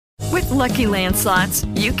Lucky Land Slots,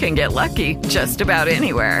 you can get lucky just about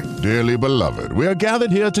anywhere. Dearly beloved, we are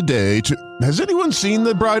gathered here today to... Has anyone seen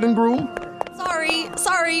the bride and groom?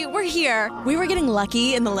 Sorry, we're here. We were getting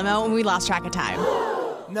lucky in the limo and we lost track of time.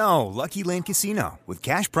 No, Lucky Land Casino, with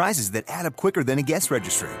cash prizes that add up quicker than a guest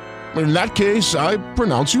registry. In that case, I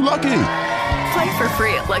pronounce you lucky. Play for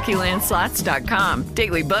free at LuckyLandSlots.com.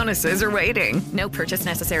 Daily bonuses are waiting. No purchase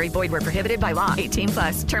necessary. Void where prohibited by law.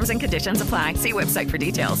 18+. Terms and conditions apply. See website for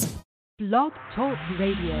details. Blog Talk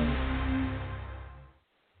Radio.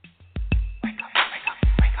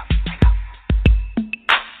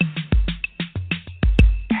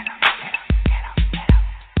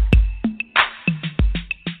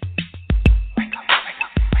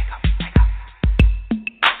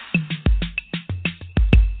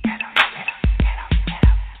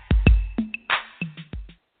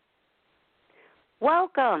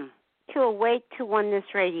 Welcome to Awake to Oneness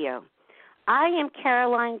Radio. I am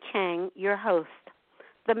Caroline Chang, your host.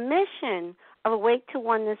 The mission of Awake to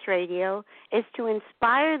Oneness Radio is to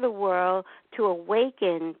inspire the world to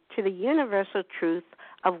awaken to the universal truth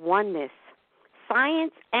of oneness.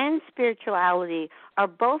 Science and spirituality are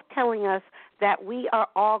both telling us that we are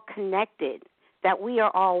all connected, that we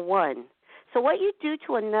are all one. So what you do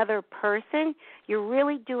to another person, you're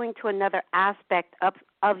really doing to another aspect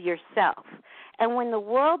of yourself. And when the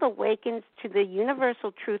world awakens to the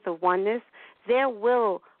universal truth of oneness, there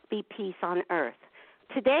will be peace on earth.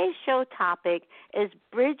 Today's show topic is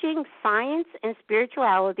Bridging Science and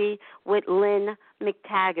Spirituality with Lynne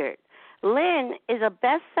McTaggart. Lynne is a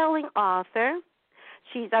best-selling author.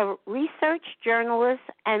 She's a research journalist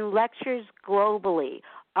and lectures globally.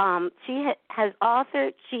 She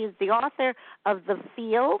is the author of The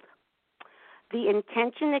Field, The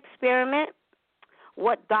Intention Experiment,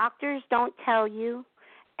 What Doctors Don't Tell You,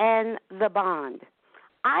 and The Bond.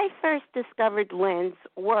 I first discovered Lynne's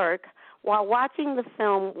work while watching the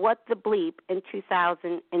film What the Bleep in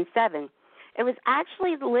 2007. It was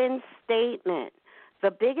actually Lynne's statement,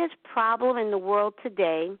 the biggest problem in the world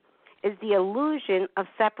today is the illusion of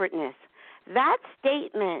separateness. That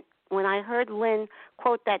statement, when I heard Lynne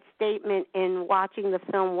quote that statement in watching the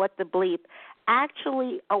film What the Bleep,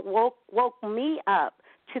 actually woke me up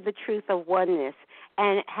to the truth of oneness.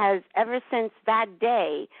 And has ever since that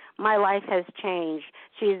day, my life has changed.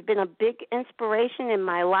 She has been a big inspiration in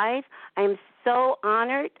my life. I am so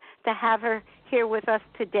honored to have her here with us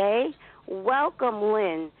today. Welcome,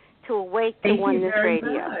 Lynne, to Awake to Oneness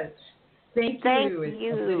Radio. Much. Thank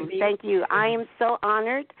you. Thank you. I am so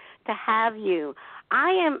honored to have you.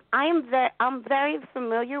 I'm very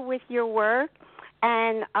familiar with your work,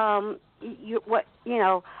 and like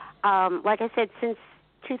I said, since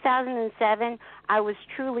 2007, I was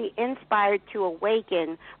truly inspired to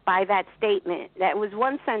awaken by that statement. That was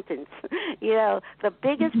one sentence. The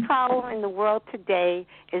biggest problem in the world today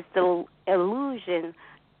is the illusion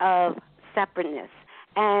of separateness.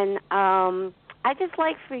 And I just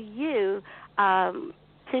like for you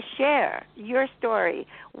to share your story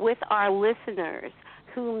with our listeners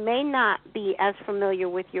who may not be as familiar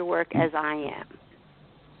with your work as I am.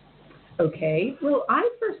 Okay. Well, I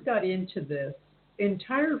first got into this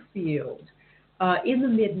entire field in the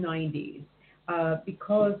mid-90s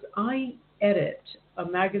because I edit a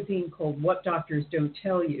magazine called What Doctors Don't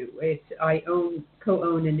Tell You. I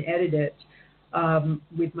co-own and edit it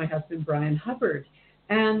with my husband, Brian Hubbard.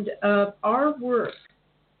 And our work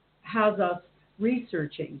has us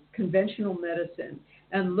researching conventional medicine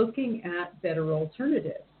and looking at better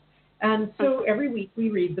alternatives. And so every week we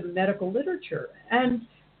read the medical literature. And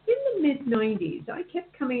in the mid-90s, I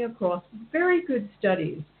kept coming across very good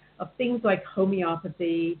studies of things like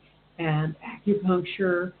homeopathy and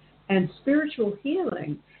acupuncture and spiritual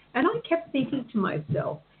healing. And I kept thinking to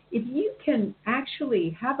myself, if you can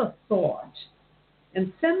actually have a thought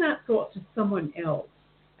and send that thought to someone else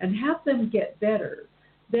and have them get better,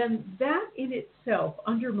 then that in itself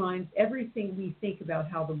undermines everything we think about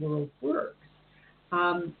how the world works.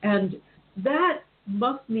 And that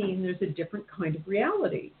must mean there's a different kind of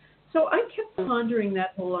reality. So I kept pondering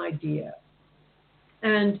that whole idea.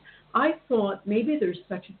 And I thought maybe there's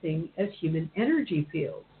such a thing as human energy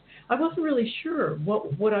fields. I wasn't really sure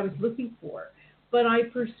what I was looking for, but I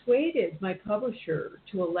persuaded my publisher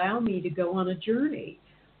to allow me to go on a journey,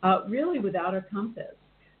 really without a compass.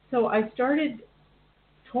 So I started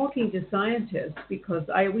talking to scientists because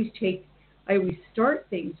I always start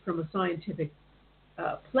things from a scientific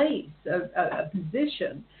place, a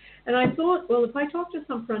position. And I thought, well, if I talk to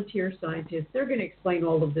some frontier scientists, they're going to explain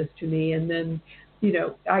all of this to me, and then,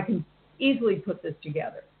 I can easily put this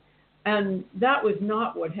together. And that was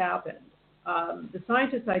not what happened. The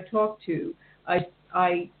scientists I talked to,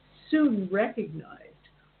 I soon recognized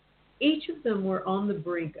each of them were on the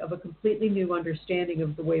brink of a completely new understanding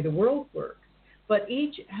of the way the world works. But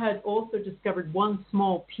each had also discovered one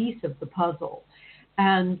small piece of the puzzle.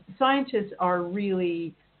 And scientists are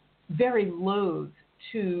really very loath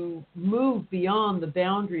to move beyond the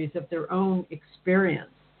boundaries of their own experience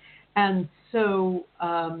and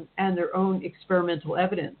their own experimental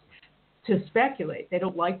evidence to speculate. They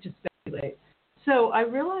don't like to speculate. So I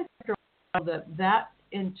realized after a while that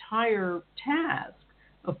entire task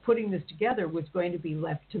of putting this together was going to be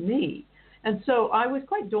left to me. And so I was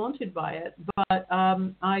quite daunted by it, but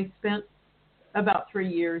I spent about 3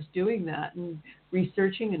 years doing that and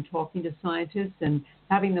researching and talking to scientists and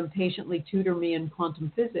having them patiently tutor me in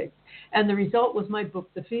quantum physics. And the result was my book,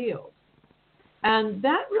 The Field. And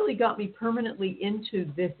that really got me permanently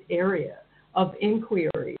into this area of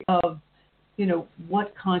inquiry, of,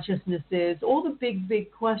 what consciousness is, all the big,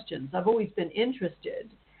 big questions. I've always been interested,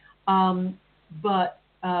 but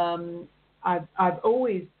I've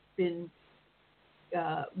always been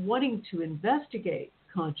wanting to investigate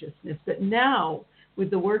consciousness. But now,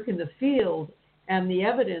 with the work in the field and the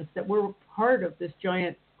evidence that we're part of this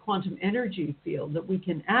giant quantum energy field that we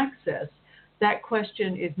can access, that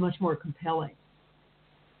question is much more compelling.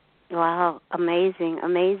 Wow, amazing,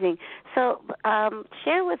 amazing. So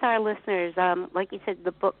share with our listeners, like you said,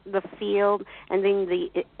 the book, The Field, and then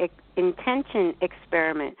the intention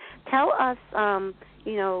experiment. Tell us,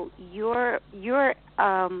 your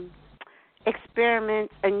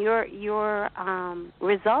experiments and your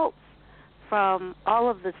results from all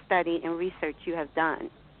of the study and research you have done.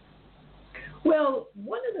 Well,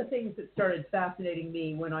 one of the things that started fascinating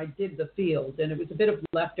me when I did The Field, and it was a bit of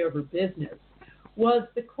leftover business, was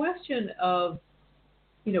the question of,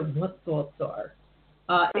 what thoughts are.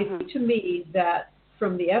 It seemed to me that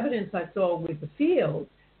from the evidence I saw with The Field,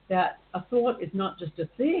 that a thought is not just a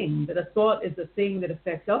thing, but a thought is a thing that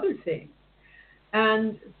affects other things.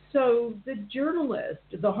 And so the journalist,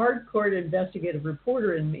 the hardcore investigative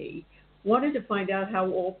reporter in me, wanted to find out how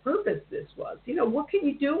all-purpose this was. What can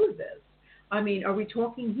you do with this? I mean, are we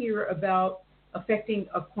talking here about affecting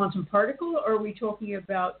a quantum particle, or are we talking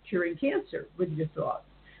about curing cancer with your thoughts?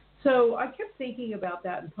 So I kept thinking about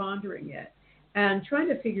that and pondering it and trying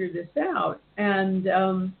to figure this out. And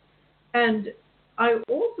I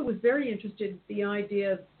also was very interested in the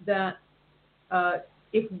idea that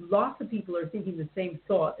if lots of people are thinking the same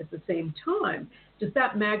thought at the same time, does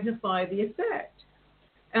that magnify the effect?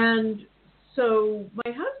 And so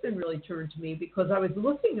my husband really turned to me because I was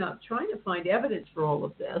looking up, trying to find evidence for all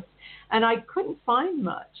of this, and I couldn't find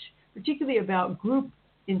much, particularly about group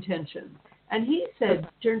intention. And he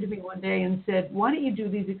turned to me one day and said, why don't you do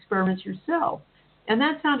these experiments yourself? And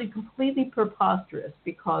that sounded completely preposterous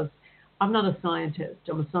because I'm not a scientist.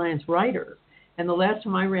 I'm a science writer. And the last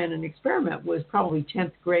time I ran an experiment was probably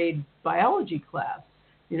 10th grade biology class.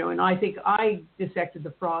 And I think I dissected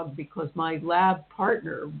the frog because my lab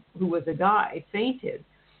partner, who was a guy, fainted.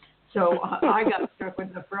 So I got stuck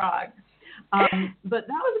with the frog. But that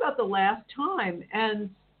was about the last time.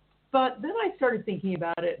 But then I started thinking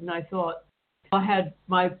about it, and I thought,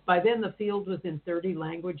 by then the field was in 30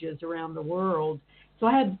 languages around the world. So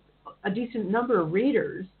I had a decent number of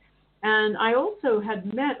readers. And I also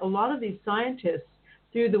had met a lot of these scientists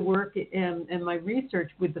through the work and my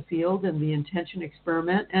research with The Field and the intention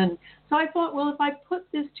experiment. And so I thought, well, if I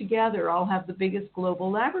put this together, I'll have the biggest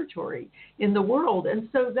global laboratory in the world. And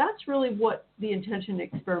so that's really what the intention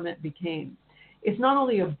experiment became. It's not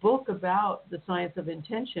only a book about the science of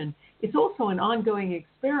intention, it's also an ongoing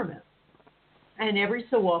experiment. And every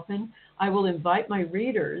so often, I will invite my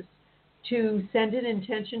readers to send an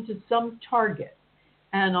intention to some target.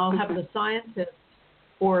 And I'll have the scientists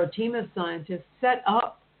or a team of scientists set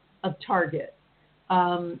up a target.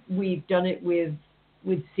 We've done it with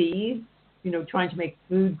seeds, trying to make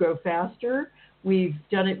food grow faster. We've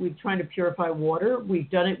done it with trying to purify water. We've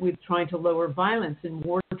done it with trying to lower violence in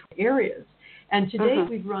war areas. And to date,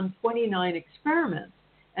 we've run 29 experiments,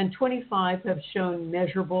 and 25 have shown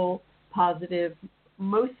measurable, positive,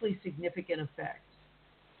 mostly significant effects.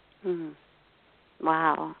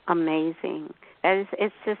 Wow, amazing.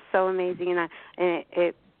 It's just so amazing. And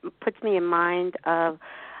it puts me in mind of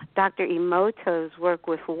Dr. Emoto's work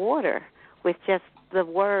with water, with just the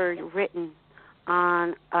word written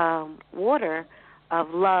on water of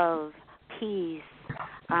love, peace,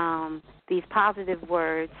 these positive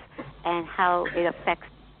words, and how it affects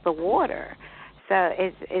the water. So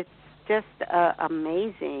it's just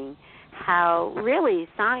amazing how really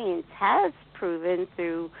science has proven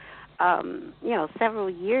through several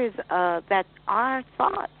years that our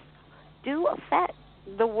thoughts do affect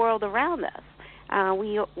the world around us.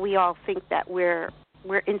 we all think that we're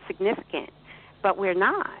insignificant, but we're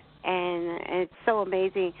not. And it's so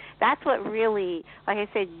amazing. That's what really, like I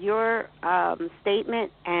said, your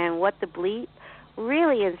statement and what the bleep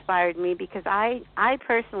really inspired me, because I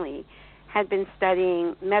personally had been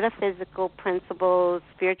studying metaphysical principles,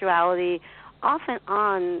 spirituality, off and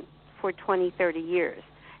on for 20, 30 years.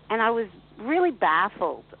 And I was really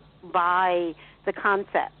baffled by the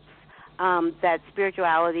concepts that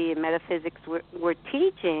spirituality and metaphysics were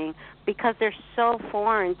teaching, because they're so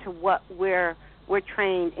foreign to what we're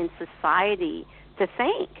trained in society to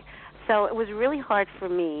think. So it was really hard for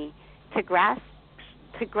me to grasp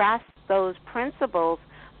those principles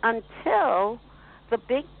until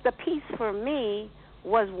the piece for me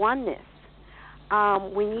was oneness.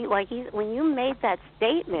 When you made that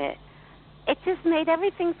statement, it just made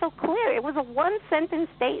everything so clear. It was a one-sentence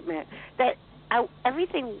statement that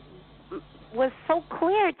everything was so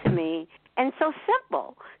clear to me and so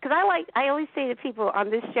simple. Because I always say to people on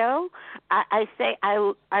this show, I say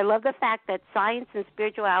I love the fact that science and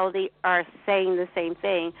spirituality are saying the same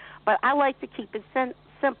thing, but I like to keep it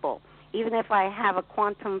simple. Even if I have a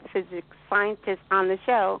quantum physics scientist on the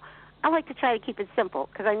show, I like to try to keep it simple,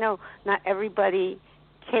 because I know not everybody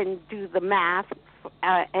can do the math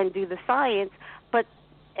and do the science, but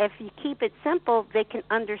if you keep it simple, they can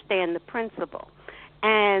understand the principle.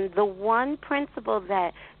 And the one principle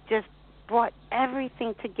that just brought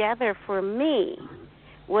everything together for me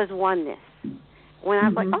was oneness. When I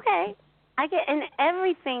was like, okay, I get, and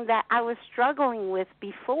everything that I was struggling with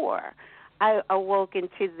before I awoke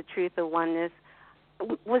into the truth of oneness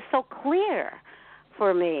was so clear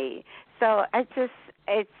for me. So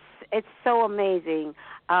it's so amazing.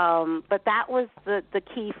 But that was the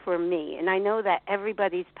key for me. And I know that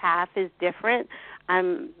everybody's path is different.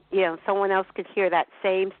 Someone else could hear that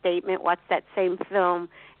same statement, watch that same film,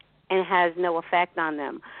 and it has no effect on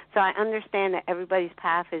them. So I understand that everybody's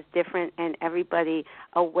path is different and everybody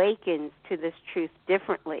awakens to this truth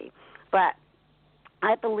differently. But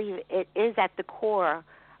I believe it is at the core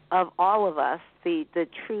of all of us, the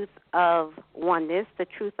truth of oneness, the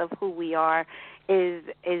truth of who we are is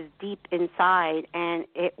deep inside, and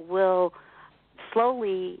it will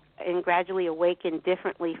slowly and gradually awaken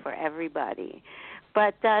differently for everybody.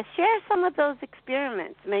 But share some of those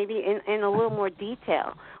experiments, maybe in a little more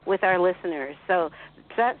detail with our listeners. So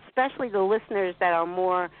especially the listeners that are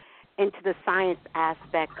more into the science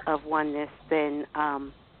aspect of oneness than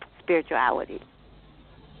spirituality.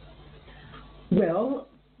 Well,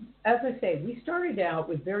 as I say, we started out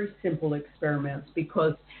with very simple experiments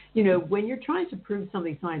because, when you're trying to prove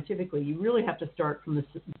something scientifically, you really have to start from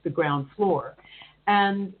the ground floor.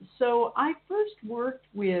 And so I first worked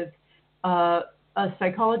with a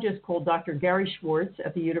psychologist called Dr. Gary Schwartz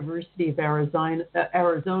at the University of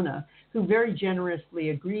Arizona, who very generously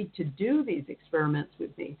agreed to do these experiments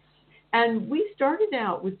with me. And we started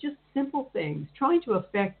out with just simple things, trying to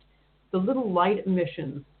affect the little light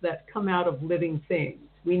emissions that come out of living things.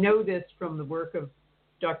 We know this from the work of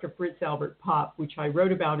Dr. Fritz Albert Popp, which I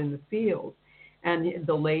wrote about in the field, and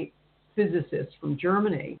the late physicist from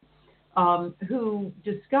Germany, who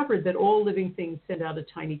discovered that all living things send out a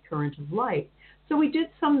tiny current of light. So we did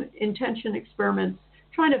some intention experiments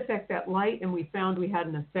trying to affect that light, and we found we had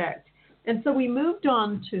an effect. And so we moved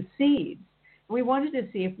on to seeds. We wanted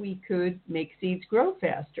to see if we could make seeds grow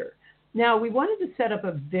faster. Now, we wanted to set up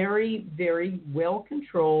a very, very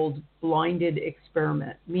well-controlled, blinded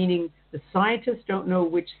experiment, meaning the scientists don't know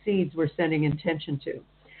which seeds we're sending intention to.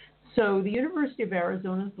 So the University of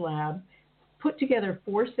Arizona's lab put together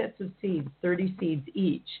 4 sets of seeds, 30 seeds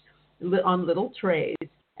each, on little trays,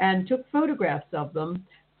 and took photographs of them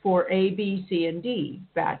for A, B, C, and D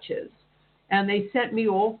batches. And they sent me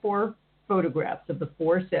all 4 photographs of the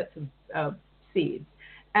 4 sets of seeds.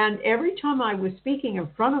 And every time I was speaking in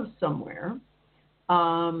front of somewhere,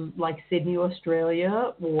 like Sydney,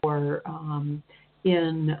 Australia, or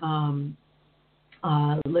in,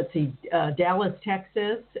 Dallas,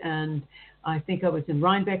 Texas, and I think I was in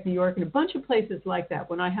Rhinebeck, New York, and a bunch of places like that,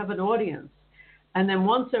 when I have an audience, and then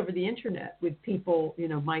once over the internet with people,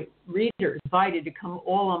 my readers invited to come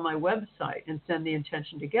all on my website and send the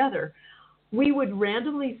intention together, we would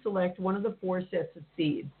randomly select one of the 4 sets of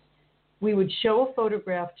seeds. We would show a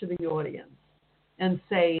photograph to the audience and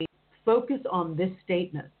say, focus on this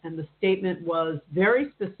statement. And the statement was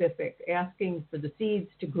very specific, asking for the seeds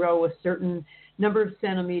to grow a certain number of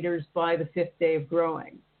centimeters by the 5th day of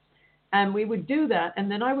growing. And we would do that,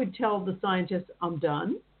 and then I would tell the scientists, I'm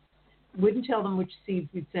done. Wouldn't tell them which seeds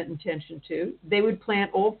we'd sent intention to. They would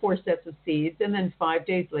plant all 4 sets of seeds, and then 5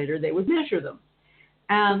 days later, they would measure them.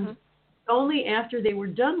 And only after they were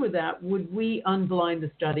done with that would we unblind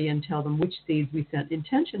the study and tell them which seeds we sent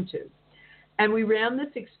intention to. And we ran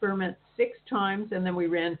this experiment 6 times, and then we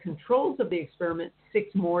ran controls of the experiment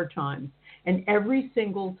 6 more times. And every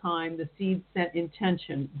single time the seeds sent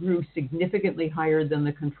intention grew significantly higher than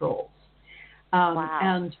the controls.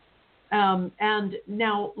 Wow. And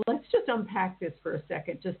now let's just unpack this for a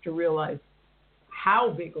second just to realize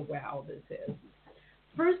how big a wow this is.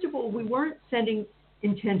 First of all, we weren't sending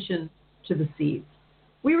intention to the seeds.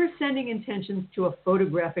 We were sending intentions to a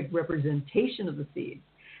photographic representation of the seeds.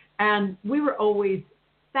 And we were always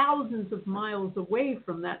thousands of miles away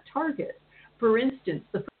from that target. For instance,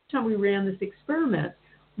 the first time we ran this experiment,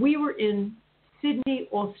 we were in Sydney,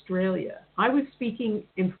 Australia. I was speaking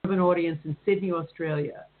in front of an audience in Sydney,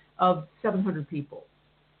 Australia, of 700 people.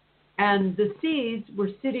 And the seeds were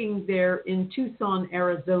sitting there in Tucson,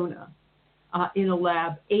 Arizona, in a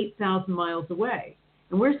lab 8,000 miles away.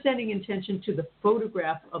 And we're sending intention to the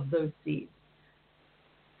photograph of those seeds.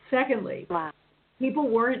 Secondly, Wow. people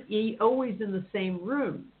weren't always in the same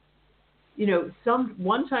room. You know,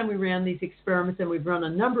 one time we ran these experiments, and we've run a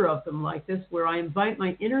number of them like this, where I invite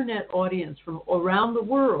my internet audience from around the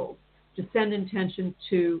world to send intention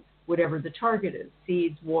to whatever the target is,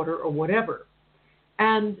 seeds, water, or whatever.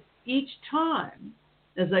 And each time,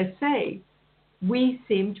 as I say, we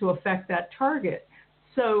seem to affect that target.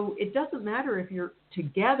 So it doesn't matter if you're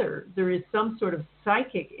together, there is some sort of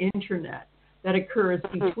psychic internet that occurs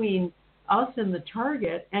between us and the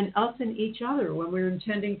target and us and each other when we're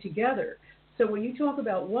intending together. So when you talk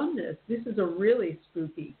about oneness, this is a really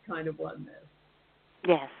spooky kind of oneness.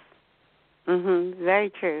 Yes.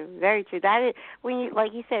 Very true. Very true. That is, when you,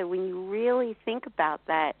 like you said, when you really think about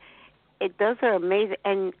that, those are amazing.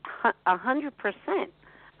 And 100%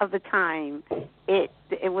 of the time, it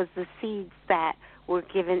was the seeds that were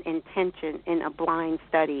given intention in a blind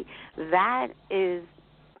study. That is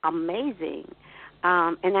amazing.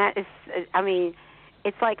 And that is, I mean,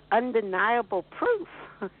 it's like undeniable proof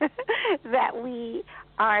that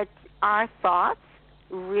our thoughts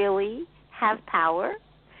really have power,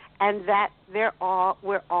 and that we're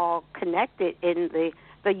all connected in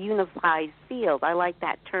the unified field. I like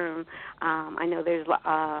that term. I know there's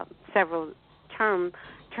several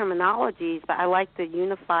terminologies, but I like the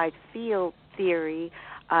unified field theory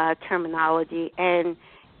terminology. And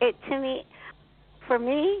for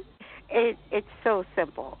me, it's so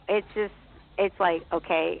simple. It's like,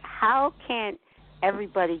 okay, how can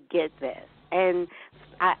everybody get this? And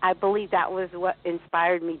I believe that was what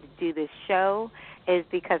inspired me to do this show, is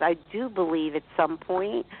because I do believe at some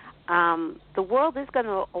point the world is going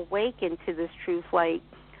to awaken to this truth,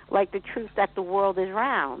 like the truth that the world is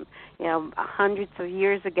round. You know, hundreds of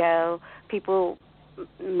years ago, people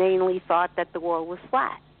mainly thought that the world was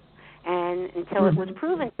flat. And until it was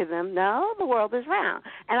proven to them, no, the world is round.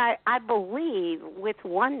 And I believe with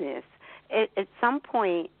oneness, at some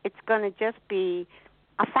point, it's going to just be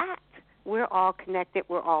a fact. We're all connected.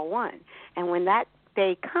 We're all one. And when that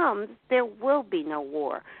day comes, there will be no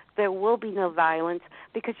war. There will be no violence,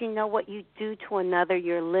 because you know what you do to another,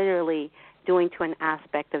 you're literally doing to an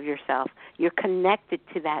aspect of yourself. You're connected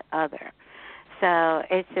to that other. So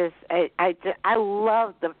it's just, I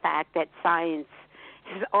love the fact that science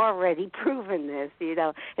has already proven this. You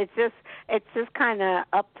know, it's just kind of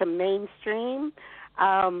up to mainstream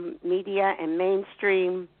media and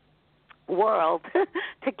mainstream world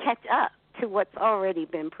to catch up to what's already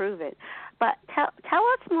been proven. But tell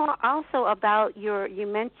us more also about you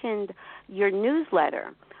mentioned your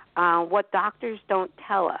newsletter, What Doctors Don't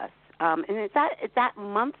Tell Us. And is that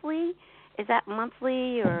monthly? Is that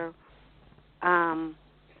monthly, or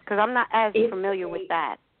because I'm not as familiar with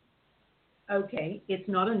that. Okay, it's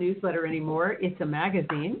not a newsletter anymore. It's a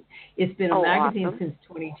magazine. It's been a magazine awesome. since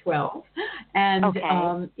 2012, and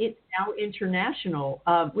it's now international.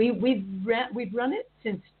 We've run it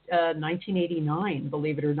since 1989,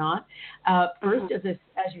 believe it or not. First,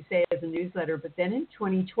 as you say, as a newsletter, but then in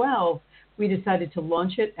 2012, we decided to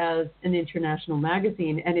launch it as an international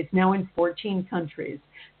magazine, and it's now in 14 countries.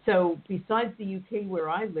 So besides the UK, where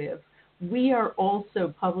I live, we are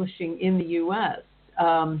also publishing in the US.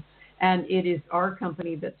 And it is our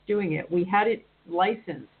company that's doing it. We had it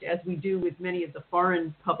licensed, as we do with many of the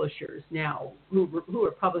foreign publishers now, who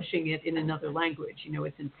are publishing it in another language. You know,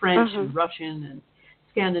 it's in French and Russian and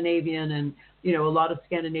Scandinavian, and you know, a lot of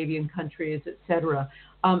Scandinavian countries, etc.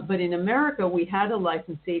 But in America, we had a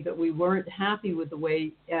licensee, but we weren't happy with the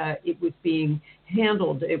way it was being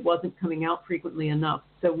handled. It wasn't coming out frequently enough,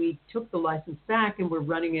 so we took the license back, and we're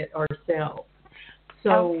running it ourselves.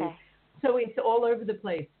 So it's all over the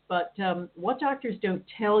place. But What Doctors Don't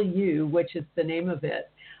Tell You, which is the name of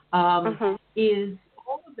it, is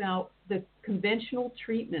all about the conventional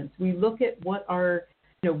treatments. We look at what are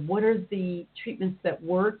the treatments that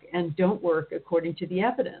work and don't work according to the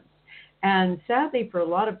evidence. And sadly, for a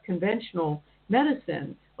lot of conventional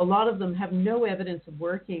medicine, a lot of them have no evidence of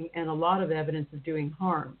working and a lot of evidence of doing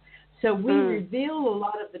harm. So we reveal a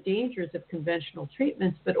lot of the dangers of conventional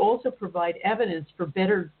treatments, but also provide evidence for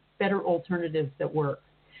better alternatives that work.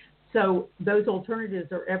 So those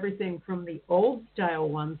alternatives are everything from the old style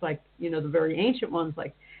ones, like, the very ancient ones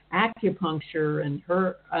like acupuncture and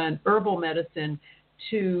herbal medicine,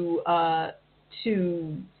 to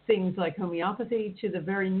things like homeopathy, to the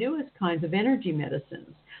very newest kinds of energy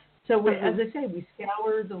medicines. So as I say, we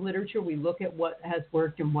scour the literature, we look at what has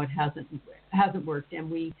worked and what hasn't worked, and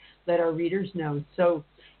we let our readers know. So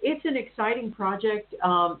it's an exciting project.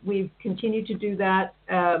 We've continued to do that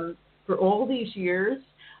for all these years.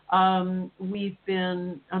 We've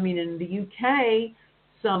been, in the UK,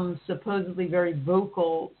 some supposedly very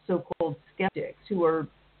vocal so-called skeptics who are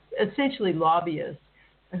essentially lobbyists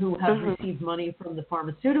who have received money from the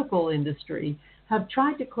pharmaceutical industry have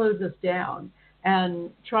tried to close us down and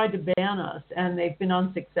tried to ban us, and they've been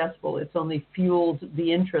unsuccessful. It's only fueled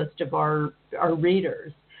the interest of our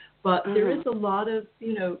readers. But there is a lot of,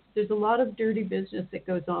 there's a lot of dirty business that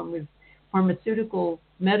goes on with pharmaceutical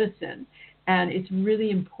medicine. And it's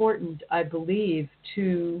really important, I believe,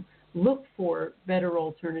 to look for better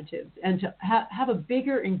alternatives and to have a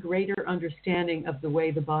bigger and greater understanding of the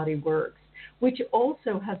way the body works, which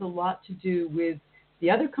also has a lot to do with the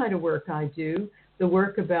other kind of work I do, the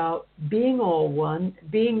work about being all one,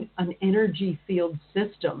 being an energy field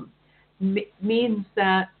system, means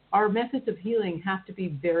that our methods of healing have to be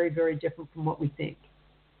very, very different from what we think.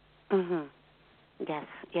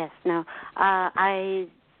 Yes. No, I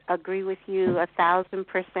agree with you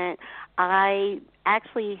 1,000%. I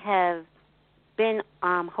actually have been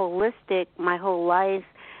holistic my whole life,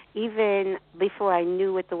 even before I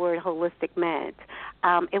knew what the word holistic meant.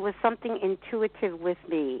 It was something intuitive with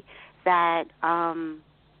me that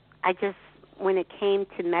I just, when it came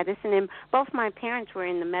to medicine, and both my parents were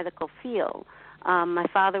in the medical field. My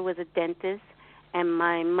father was a dentist, and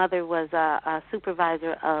my mother was a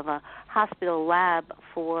supervisor of a hospital lab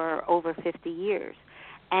for over 50 years.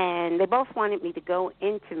 And they both wanted me to go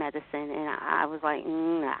into medicine, and I was like,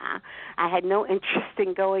 nah. I had no interest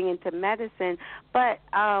in going into medicine, but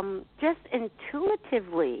just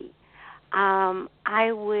intuitively,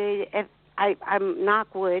 I would, if I'm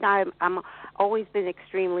knock wood, I'm always been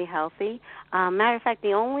extremely healthy. Matter of fact,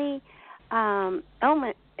 the only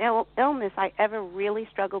illness I ever really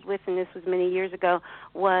struggled with, and this was many years ago,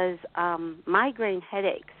 was migraine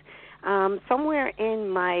headaches. Somewhere in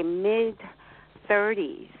my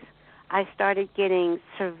mid-30s, I started getting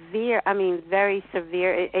severe, very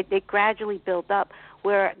severe. It gradually built up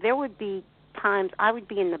where there would be times I would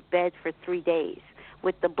be in the bed for 3 days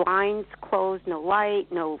with the blinds closed, no light,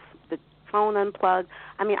 the phone unplugged.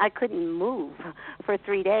 I couldn't move for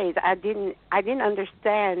 3 days. I didn't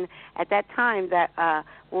understand at that time that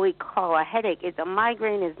what we call a headache. A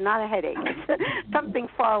migraine is not a headache. It's something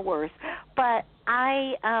far worse. But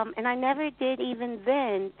I never did even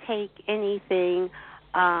then take anything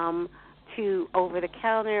to over the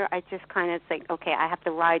counter. I just kind of think, okay, I have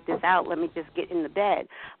to ride this out. Let me just get in the bed.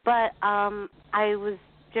 But I was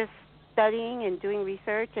just studying and doing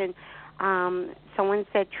research, and someone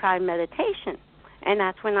said try meditation. And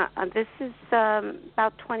that's when this is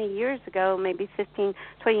about 20 years ago, maybe 15,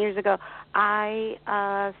 20 years ago,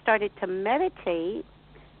 I started to meditate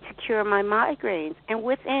to cure my migraines. And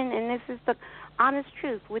and this is the honest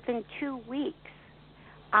truth, within 2 weeks,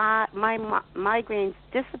 my migraines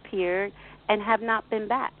disappeared and have not been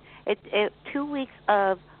back. 2 weeks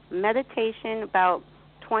of meditation, about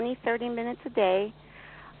 20, 30 minutes a day,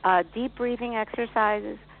 deep breathing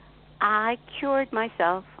exercises, I cured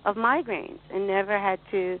myself of migraines and never had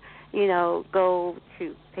to, go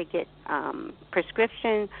to get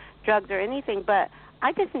prescription drugs or anything. But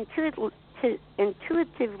I just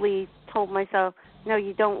intuitively told myself, no,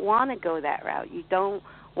 you don't want to go that route. You don't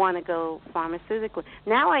want to go pharmaceutical.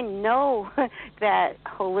 Now I know that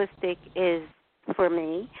holistic is, for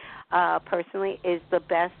me, personally, is the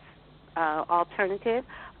best alternative.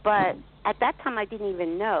 But at that time, I didn't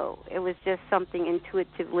even know. It was just something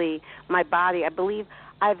intuitively, my body. I believe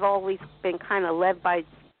I've always been kind of led by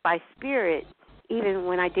spirit, even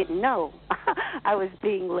when I didn't know I was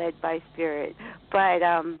being led by spirit. But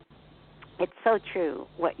it's so true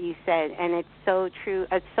what you said, and it's so true.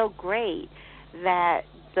 It's so great that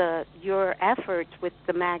your efforts with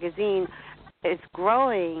the magazine is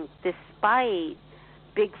growing despite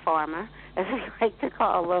Big Pharma, as we like to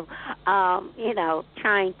call them,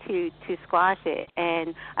 trying to squash it.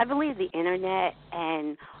 And I believe the Internet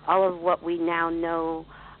and all of what we now know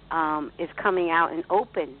is coming out and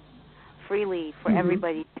open freely for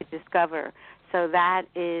everybody to discover. So that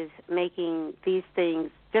is making these things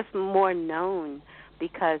just more known,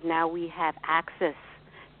 because now we have access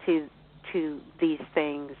to these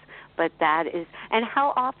things. But that is, and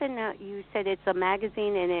how often, you said it's a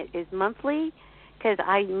magazine and it is monthly? Because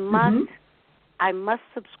I must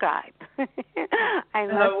subscribe. I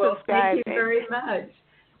must subscribe. Thank you very much.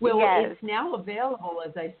 Well, yes. It's now available,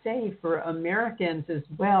 as I say, for Americans as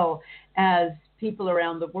well as people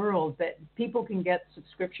around the world. That people can get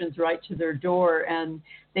subscriptions right to their door, and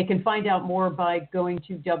they can find out more by going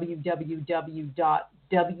to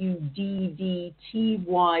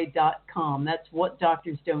www.wddty.com. That's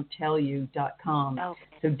whatdoctorsdon'ttellyu.com. Okay.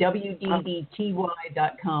 So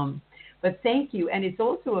wddty.com. But thank you. And it's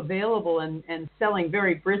also available and selling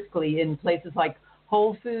very briskly in places like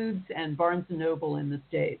Whole Foods and Barnes & Noble in the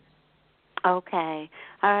States. Okay.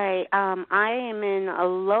 All right. I am in a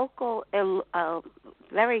local,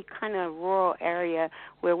 very kind of rural area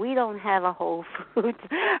where we don't have a Whole Foods.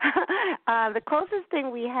 The closest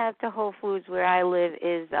thing we have to Whole Foods where I live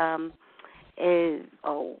is I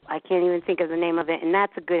can't even think of the name of it, and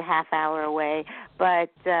that's a good half hour away. But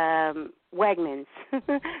Wegmans.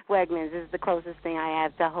 Wegmans is the closest thing I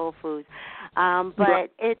have to Whole Foods. But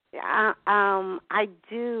I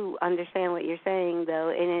do understand what you're saying, though,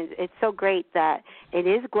 and it's so great that it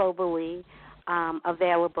is globally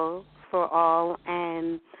available for all,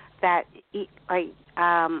 and that I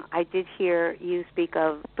did hear you speak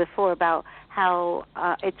of before about how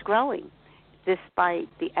it's growing despite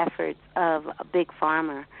the efforts of a big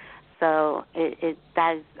pharma. So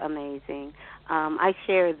that is amazing. I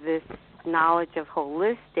share this knowledge of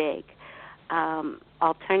holistic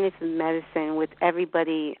alternative medicine with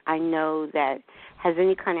everybody I know that has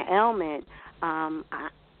any kind of ailment.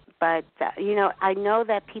 But I know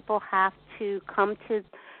that people have to come to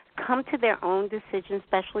their own decision,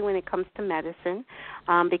 especially when it comes to medicine,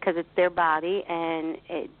 because it's their body, and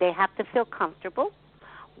they have to feel comfortable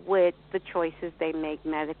with the choices they make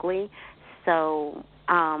medically. So,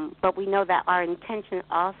 but we know that our intention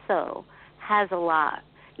also has a lot.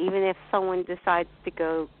 Even if someone decides to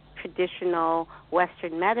go traditional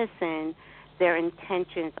Western medicine, their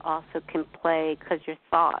intentions also can play, because your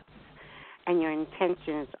thoughts and your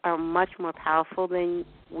intentions are much more powerful than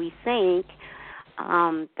we think.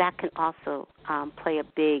 That can also play a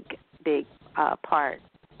big part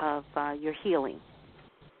of your healing.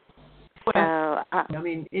 Well,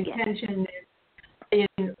 intention, in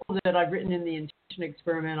all that I've written in the intention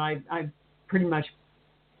experiment, I've pretty much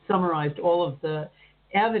summarized all of the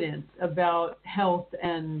evidence about health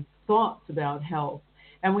and thoughts about health.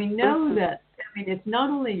 And we know that, it's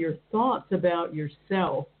not only your thoughts about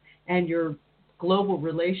yourself and your global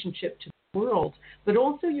relationship to the world, but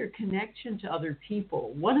also your connection to other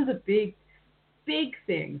people. One of the big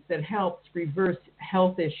things that helps reverse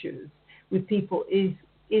health issues with people is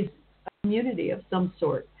a community of some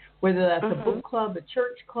sort, whether that's a book club, a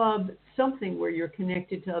church club, something where you're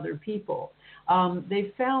connected to other people.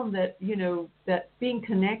 They found that, that being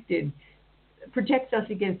connected protects us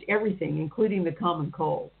against everything, including the common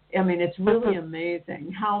cold. It's really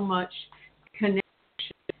amazing how much connection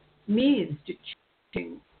means to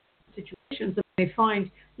changing situations. They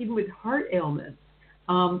find, even with heart ailments,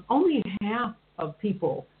 only half of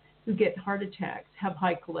people who get heart attacks have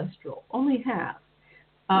high cholesterol. Only half.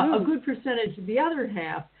 A good percentage of the other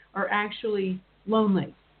half are actually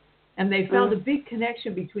lonely. And they found a big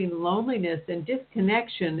connection between loneliness and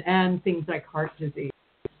disconnection and things like heart disease.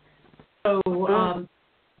 So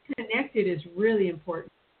connected is really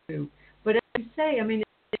important too. But as you say, in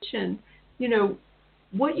addition,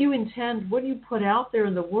 what you intend, what you put out there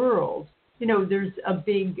in the world, there's a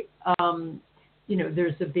big,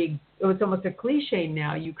 it's almost a cliche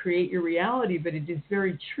now, you create your reality, but it is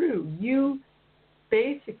very true. You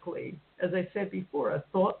basically, as I said before, a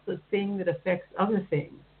thought's a thing that affects other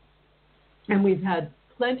things. And we've had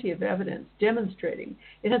plenty of evidence demonstrating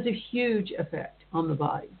it has a huge effect on the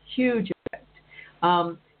body, huge effect.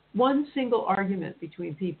 One single argument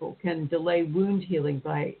between people can delay wound healing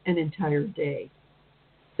by an entire day.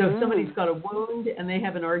 So if somebody's got a wound and they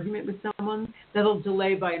have an argument with someone, that'll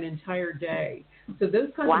delay by an entire day. So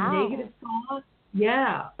those kinds of negative thoughts,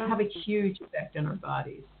 have a huge effect on our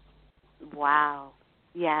bodies. Wow.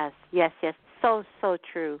 Yes. So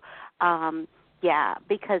true.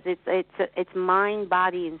 Because it's mind,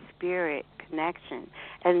 body, and spirit connection,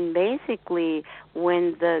 and basically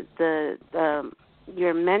when the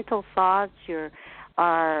your mental thoughts, your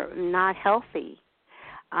are not healthy,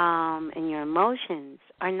 and your emotions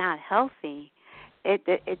are not healthy,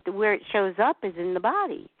 where it shows up is in the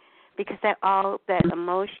body, because that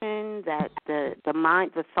emotion, that the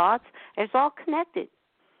mind, the thoughts, it's all connected.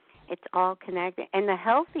 It's all connected. And the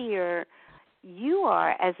healthier you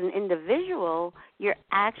are as an individual, you're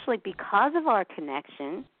actually, because of our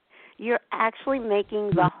connection, you're actually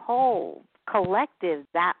making the whole collective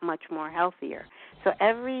that much more healthier. So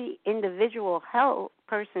every individual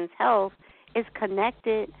person's health is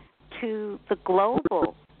connected to the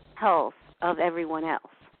global health of everyone else.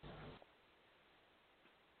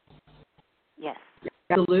 Yes,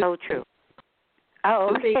 Absolutely. so true.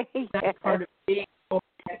 Oh, okay. That's part of being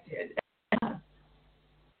connected.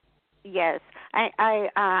 Yes, I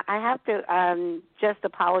have to just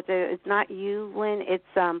apologize. It's not you, Lynn. It's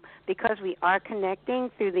because we are connecting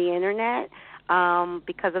through the internet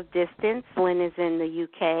because of distance. Lynn is in the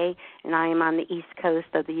UK, and I am on the East Coast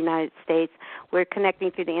of the United States. We're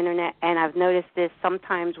connecting through the internet, and I've noticed this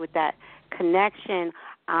sometimes with that connection.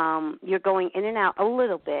 You're going in and out a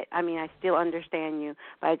little bit. I mean, I still understand you,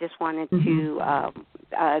 but I just wanted to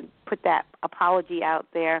put that apology out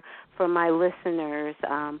there for my listeners.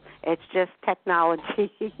 It's just technology,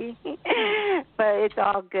 but it's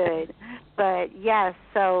all good. But yes,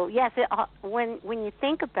 so yes, when you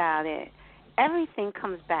think about it, everything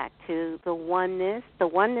comes back to the oneness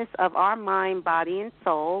of our mind, body, and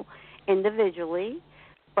soul individually.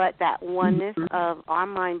 But that oneness of our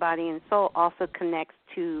mind, body, and soul also connects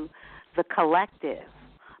to the collective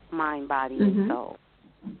mind, body, and soul.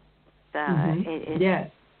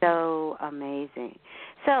 It's so amazing.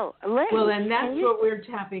 So, Lynne, well, and that's what we're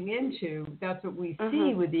tapping into. That's what we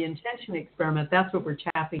see with the intention experiment. That's what we're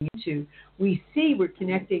tapping into. We see we're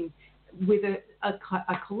connecting with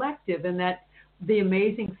a collective, and that the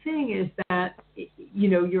amazing thing is that, you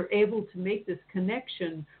know, you're able to make this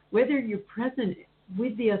connection whether you're present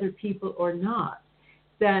with the other people or not.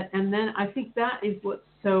 And then I think that is what's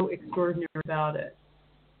so extraordinary about it.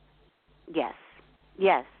 Yes,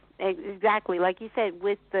 exactly. Like you said,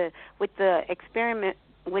 with the experiment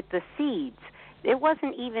with the seeds, it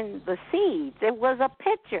wasn't even the seeds. It was a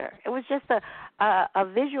picture. It was just a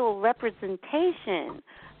visual representation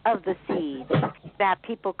of the seeds that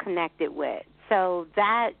people connected with. So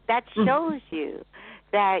that shows you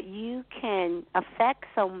that you can affect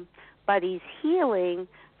somebody's healing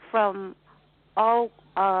from all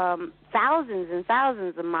thousands and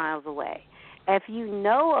thousands of miles away. If you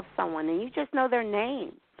know of someone and you just know their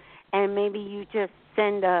name, and maybe you just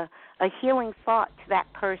send a healing thought to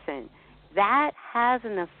that person, that has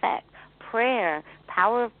an effect. Prayer,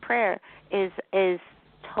 power of prayer is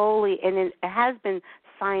totally, and it has been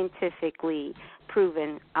scientifically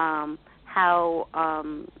proven how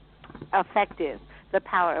effective the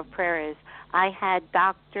power of prayer is. I had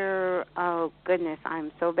oh goodness,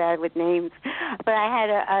 I'm so bad with names, but I had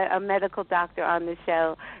a medical doctor on the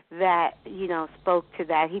show that, you know, spoke to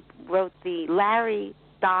that. He wrote Larry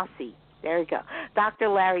Dossey. There you go. Dr.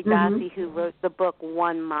 Larry Dossey, who wrote the book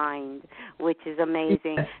One Mind, which is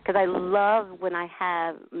amazing. Because I love when I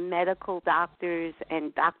have medical doctors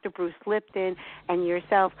and Dr. Bruce Lipton and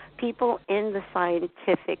yourself, people in the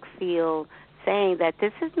scientific field saying that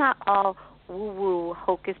this is not all woo-woo,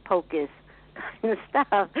 hocus-pocus kind of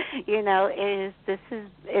stuff. You know, this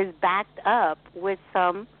is backed up with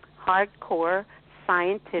some hardcore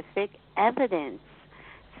scientific evidence.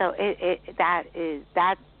 So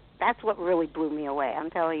that's what really blew me away. I'm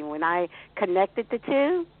telling you, when I connected the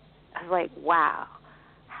two, I was like, wow.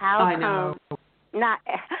 I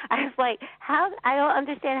was like, I don't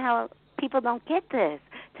understand how people don't get this.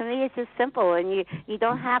 To me, it's just simple, and you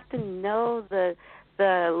don't have to know the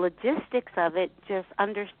logistics of it. Just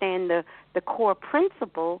understand the core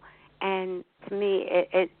principle, and to me,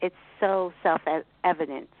 it's so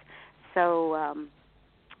self-evident. So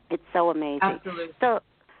it's so amazing. Absolutely. So,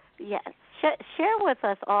 yes. Share with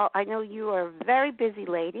us all. I know you are a very busy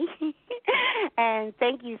lady, and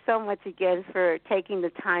thank you so much again for taking the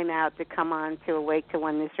time out to come on to Awake to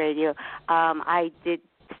Oneness Radio. I did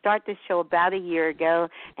start this show about a year ago,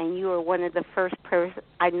 and you were one of the first person.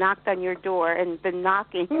 I knocked on your door and been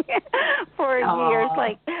knocking for years.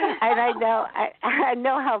 And I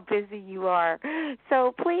know how busy you are.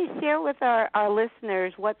 So please share with our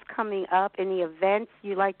listeners what's coming up, any events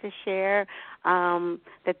you'd like to share.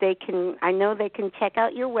 That they can, I know they can check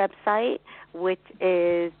out your website, which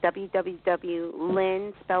is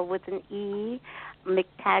www.Lynne, spelled with an E,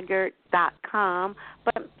 McTaggart.com.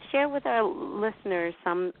 But share with our listeners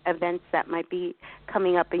some events that might be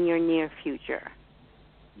coming up in your near future.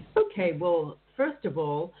 Okay, well, first of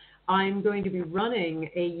all, I'm going to be running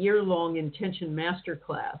a year-long intention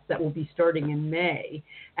masterclass that will be starting in May,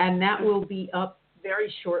 and that will be up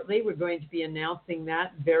very shortly. We're going to be announcing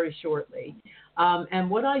that very shortly. And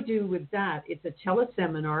what I do with that, it's a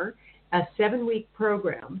teleseminar, a 7-week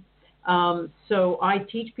program. So I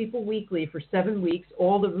teach people weekly for 7 weeks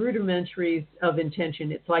all the rudimentaries of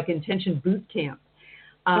intention. It's like intention boot camp.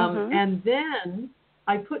 And then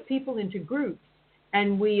I put people into groups,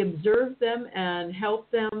 and we observe them and help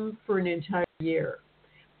them for an entire year.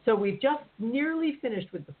 So we've just nearly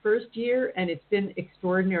finished with the first year, and it's been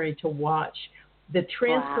extraordinary to watch. The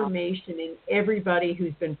transformation in everybody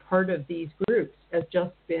who's been part of these groups has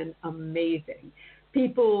just been amazing.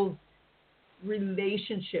 People's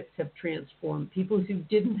relationships have transformed. People who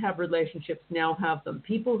didn't have relationships now have them.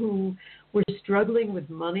 People who were struggling with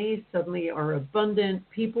money suddenly are abundant.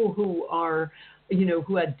 People who are,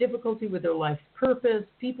 who had difficulty with their life's purpose.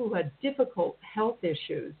 People who had difficult health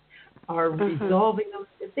issues are resolving them.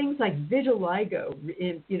 Things like vitiligo,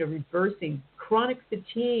 reversing, chronic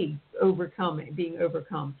fatigue, being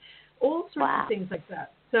overcome, all sorts of things like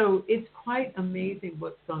that. So it's quite amazing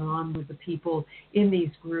what's gone on with the people in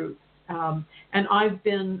these groups. And I've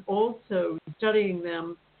been also studying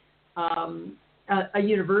them. A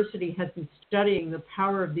university has been studying the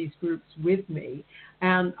power of these groups with me,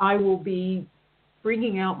 and I will be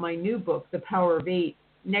bringing out my new book, The Power of 8,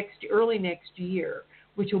 early next year,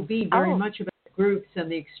 which will be very much about groups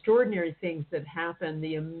and the extraordinary things that happen,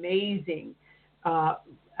 the amazing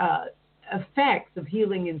effects of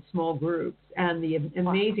healing in small groups, and the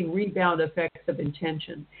amazing rebound effects of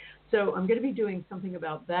intention. So I'm going to be doing something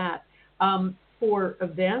about that. For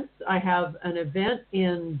events, I have an event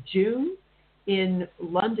in June in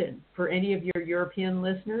London. For any of your European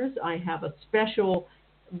listeners, I have a special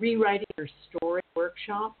rewriting your story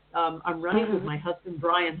workshop. I'm running with my husband,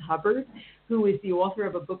 Brian Hubbard, who is the author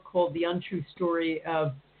of a book called The Untrue Story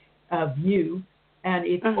of You. And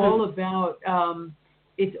it's all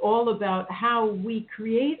about how we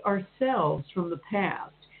create ourselves from the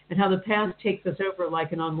past and how the past takes us over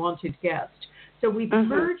like an unwanted guest. So we've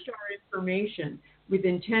merged our information with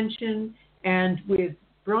intention and with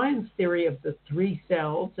Brian's theory of the 3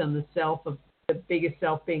 selves and the self of the biggest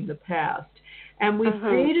self being the past. And we've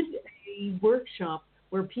created a workshop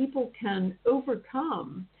where people can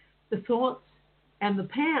overcome the thoughts and the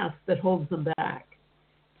past that holds them back.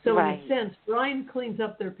 So in a sense, Brian cleans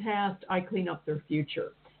up their past, I clean up their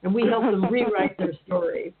future. And we help them rewrite their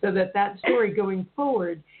story so that story going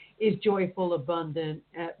forward is joyful, abundant,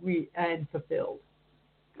 and fulfilled.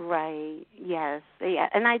 Right. Yes. Yeah.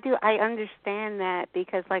 And I understand that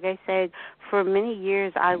because, like I said, for many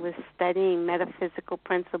years I was studying metaphysical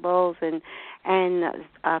principles and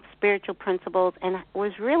spiritual principles, and I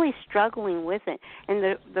was really struggling with it.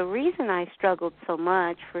 And the reason I struggled so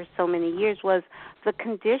much for so many years was the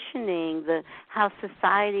conditioning, how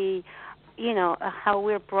society, how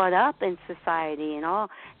we're brought up in society and all,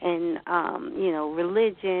 and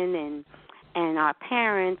religion and our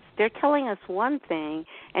parents, they're telling us one thing,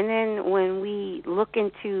 and then when we look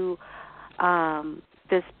into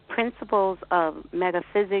this principles of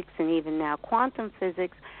metaphysics and even now quantum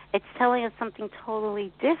physics, it's telling us something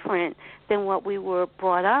totally different than what we were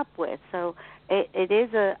brought up with. So it is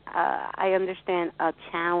I understand, a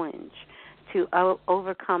challenge to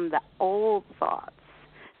overcome the old thoughts,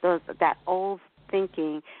 that old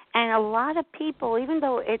thinking. And a lot of people, even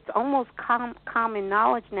though it's almost common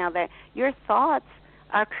knowledge now that your thoughts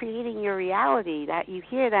are creating your reality, that you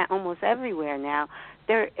hear that almost everywhere now,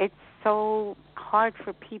 it's so hard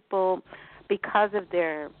for people because of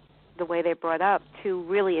the way they're brought up to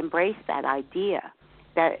really embrace that idea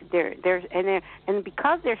that and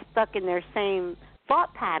because they're stuck in their same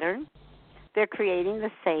thought pattern, they're creating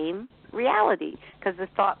the same reality because the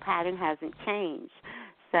thought pattern hasn't changed.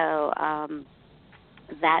 So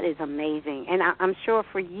that is amazing. And I'm sure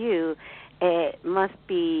for you it must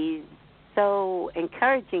be so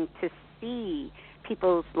encouraging to see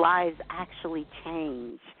people's lives actually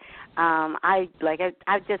change.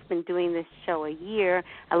 I've just been doing this show a year.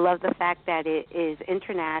 I love the fact that it is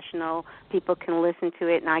international. People can listen to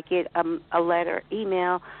it, and I get a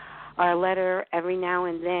email every now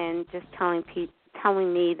and then just telling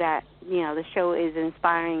me that the show is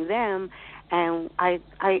inspiring them. And I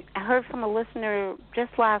heard from a listener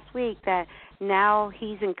just last week that now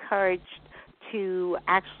he's encouraged to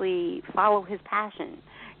actually follow his passion,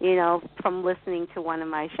 from listening to one of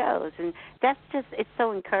my shows. And that's it's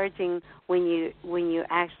so encouraging when you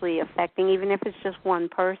actually affecting, even if it's just one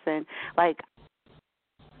person. Like,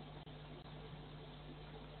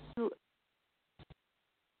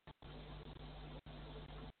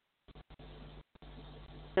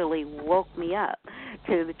 actually woke me up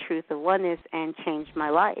to the truth of oneness and changed my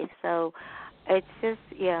life. So it's just,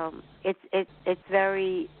 it's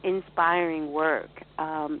very inspiring work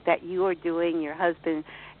that you are doing, your husband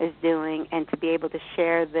is doing, and to be able to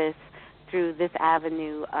share this through this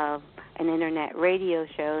avenue of an internet radio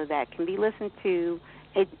show that can be listened to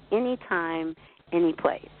at any time, any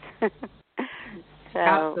place. So,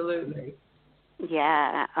 absolutely.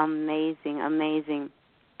 Yeah, amazing.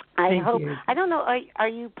 Thank you. I don't know, are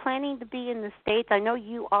you planning to be in the States? I know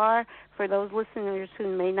you are. For those listeners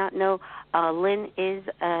who may not know, Lynne is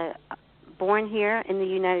born here in the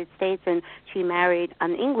United States, and she married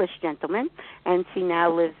an English gentleman, and she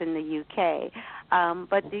now lives in the UK.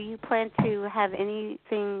 But do you plan to have any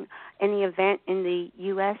event in the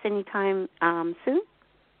U.S. anytime soon?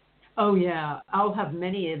 Oh, yeah. I'll have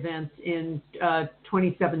many events in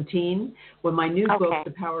 2017. When my new book,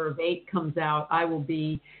 The Power of Eight, comes out, I will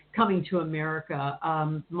be coming to America.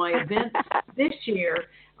 My events this year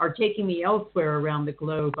are taking me elsewhere around the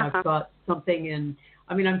globe. I've got something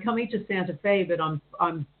I'm coming to Santa Fe, but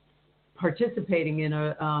I'm participating in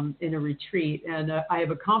a retreat, and I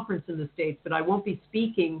have a conference in the States, but I won't be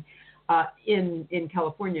speaking in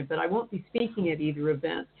California, but I won't be speaking at either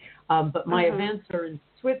event. But my events are in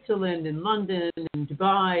Switzerland, in London, in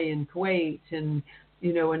Dubai, in Kuwait, and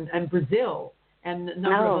Brazil, and a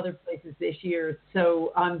number of other places this year.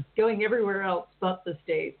 So I'm going everywhere else but the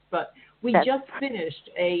States. But we just finished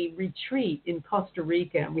a retreat in Costa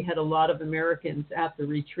Rica, and we had a lot of Americans at the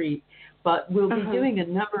retreat. But we'll be doing a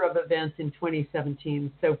number of events in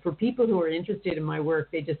 2017. So for people who are interested in my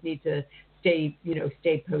work, they just need to stay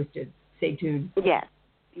posted, stay tuned.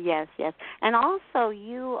 Yes. And also,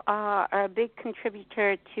 you are a big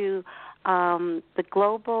contributor to the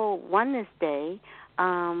Global Oneness Day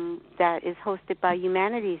that is hosted by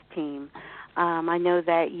Humanities Team. I know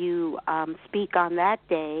that you speak on that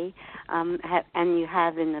day, and you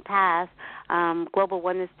have in the past. Global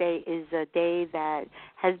Oneness Day is a day that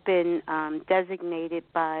has been designated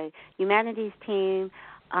by Humanities Team.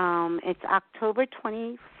 It's October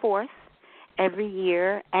 24th. Every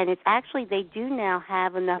year, and it's actually, they do now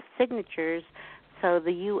have enough signatures so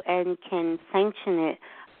the UN can sanction it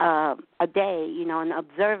a day, an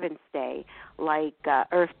observance day like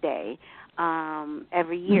Earth Day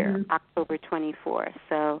every year, October 24th.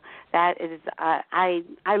 So that is, I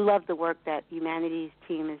love the work that Humanities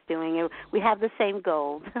Team is doing. We have the same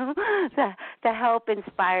goal, to help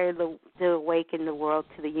inspire to awaken the world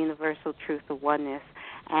to the universal truth of oneness.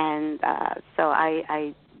 And so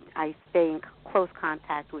I stay in close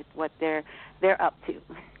contact with what they're up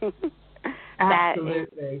to.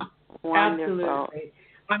 Absolutely. Wonderful. Absolutely.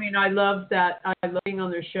 I mean, I love that. I love being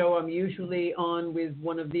on their show. I'm usually on with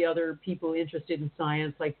one of the other people interested in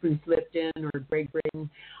science, like Bruce Lipton or Greg Braden.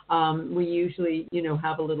 We usually,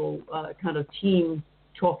 have a little kind of team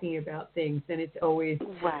talking about things, and it's always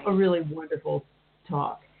a really wonderful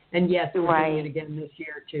talk. And yes, we're doing it again this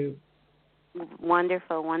year too.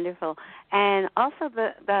 Wonderful. And also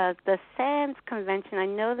the SANS convention. I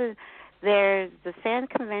know that there's the SANS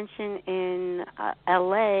convention in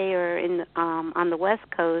L.A. or in on the West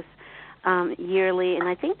Coast yearly, and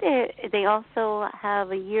I think they also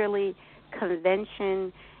have a yearly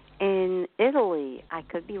convention in Italy. I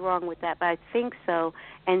could be wrong with that, but I think so.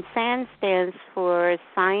 And SANS stands for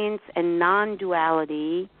Science and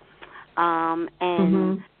Non-Duality.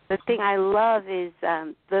 And the thing I love is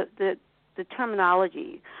the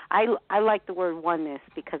terminology. I like the word oneness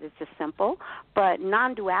because it's just simple, but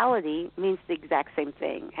non-duality means the exact same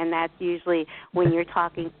thing, and that's usually when you're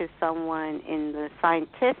talking to someone in the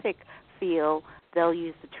scientific field, they'll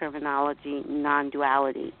use the terminology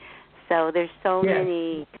non-duality. So there's so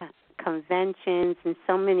many conventions and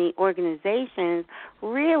so many organizations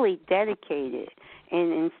really dedicated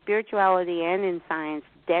in spirituality and in science,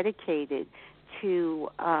 dedicated to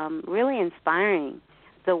really inspiring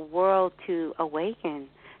the world to awaken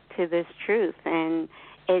to this truth. And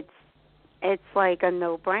it's like a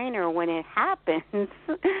no-brainer when it happens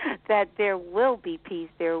that there will be peace,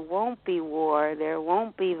 there won't be war, there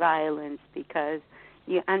won't be violence, because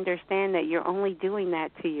you understand that you're only doing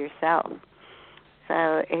that to yourself.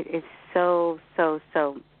 So it is so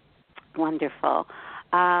wonderful.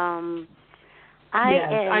 The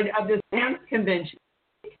SANS convention,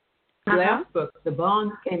 last book, The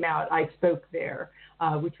Bonds, came out. I spoke there,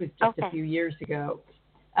 which was just a few years ago.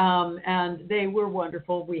 And they were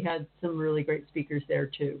wonderful. We had some really great speakers there,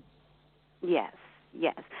 too. Yes.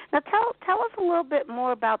 Now tell us a little bit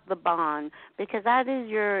more about The Bond, because that is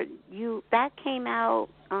that came out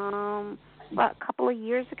a couple of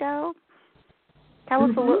years ago. Tell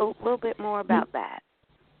us a little bit more about that.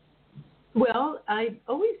 Well, I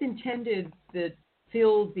always intended the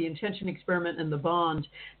field, the intention experiment, and the bond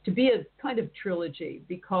to be a kind of trilogy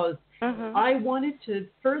because I wanted to,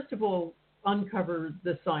 first of all, uncover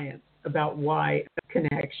the science about why a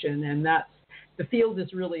connection, and that's the field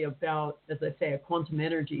is really about, as I say, a quantum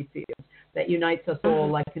energy field that unites us all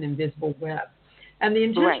like an invisible web. And the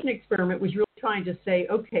intention experiment was really trying to say,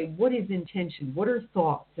 okay, what is intention? What are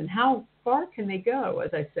thoughts? And how far can they go, as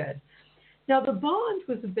I said? Now, the bond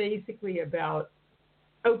was basically about,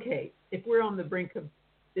 okay, if we're on the brink of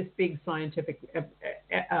this big scientific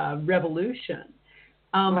revolution,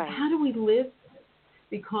 how do we live?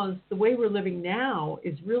 Because the way we're living now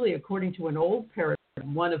is really according to an old paradigm,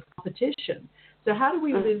 one of competition. So how do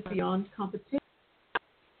we live beyond competition?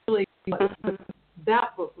 Really, what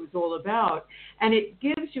that book was all about. And it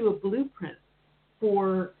gives you a blueprint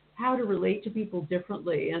for how to relate to people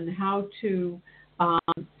differently and how to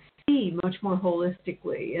see much more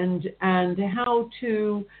holistically and how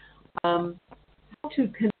to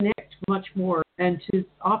connect much more and to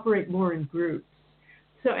operate more in groups.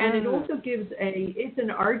 So, and it also gives it's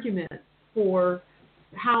an argument for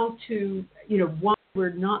how to, why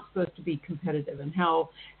we're not supposed to be competitive and how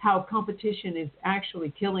competition is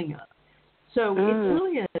actually killing us. So it's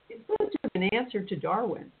really an answer to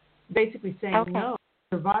Darwin, basically saying no,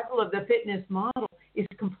 survival of the fitness model is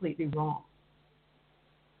completely wrong.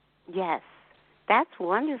 Yes, that's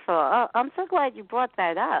wonderful. Oh, I'm so glad you brought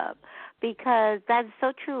that up because that's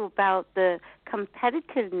so true about the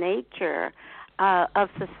competitive nature of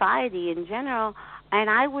society in general. And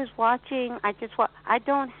I was watching. I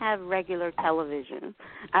don't have regular television.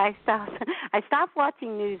 I stopped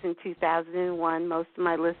watching news in 2001. Most of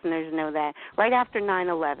my listeners know that. Right after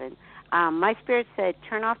 9/11, my spirit said,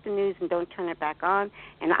 "Turn off the news and don't turn it back on."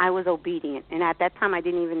 And I was obedient. And at that time, I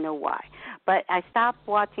didn't even know why. But I stopped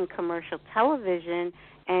watching commercial television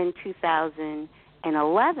in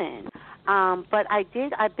 2011. But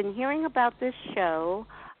I've been hearing about this show,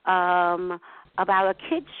 about a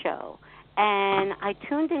kids show. And I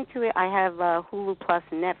tuned into it. I have Hulu Plus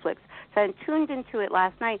and Netflix. So I tuned into it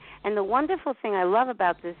last night. And the wonderful thing I love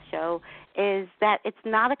about this show is that it's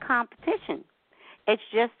not a competition. It's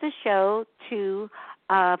just a show to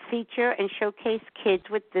feature and showcase kids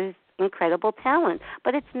with this incredible talent.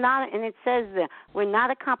 But it's not, and it says that we're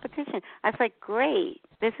not a competition. I was like, great.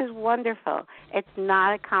 This is wonderful. It's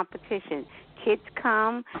not a competition. Kids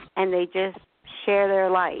come and they just share their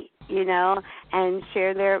light, and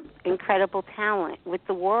share their incredible talent with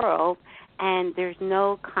the world, and there's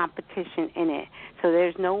no competition in it. So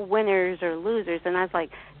there's no winners or losers. And I was like,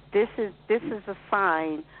 this is a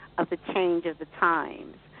sign of the change of the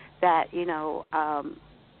times, that,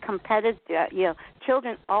 competitive,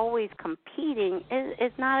 children always competing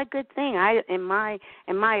is not a good thing, in my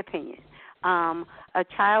opinion. A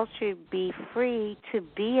child should be free to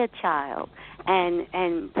be a child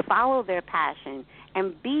and follow their passion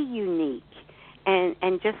and be unique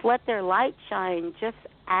and just let their light shine just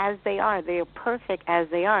as they are. They are perfect as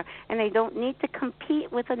they are, and they don't need to compete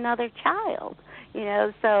with another child.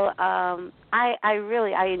 So I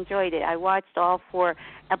really enjoyed it. I watched all 4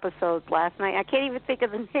 episodes last night. I can't even think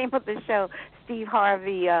of the name of the show. Steve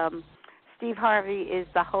Harvey is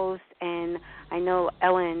the host, and I know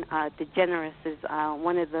Ellen DeGeneres is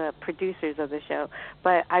one of the producers of the show.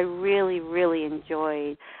 But I really, really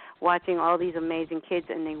enjoyed watching all these amazing kids,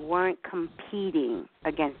 and they weren't competing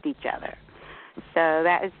against each other. So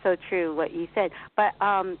that is so true what you said. But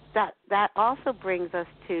that also brings us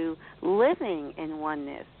to living in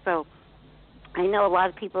oneness. So I know a lot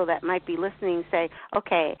of people that might be listening say,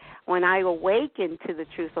 okay, when I awaken to the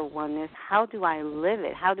truth of oneness, how do I live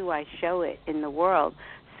it? How do I show it in the world?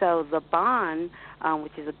 So The Bond,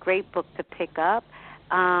 which is a great book to pick up,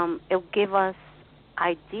 it'll give us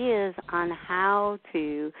ideas on how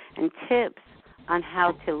to, and tips on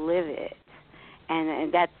how to live it.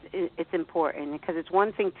 And it's important, because it's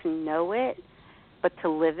one thing to know it, but to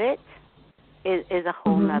live it is a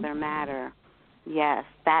whole nother matter. Yes,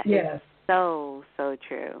 that is so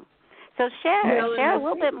true. So share a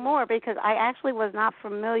little bit more, because I actually was not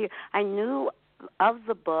familiar. I knew of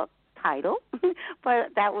the book title, but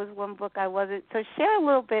that was one book I wasn't. So share a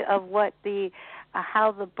little bit of what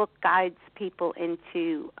how the book guides people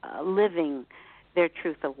into living their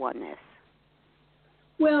truth of oneness.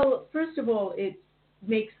 Well, first of all, it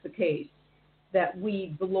makes the case that we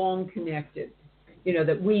belong connected,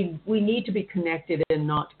 that we need to be connected and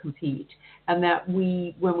not compete, and that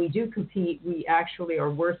when we do compete, we actually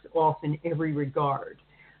are worse off in every regard.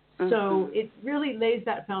 So it really lays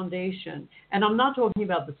that foundation. And I'm not talking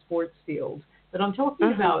about the sports field, but I'm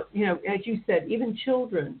talking about, as you said, even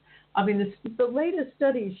children. I mean, the latest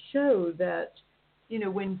studies show that,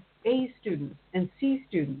 when A students and C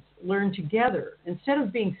students learn together, instead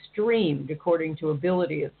of being streamed according to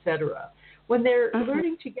ability, etc., when they're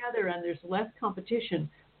learning together and there's less competition,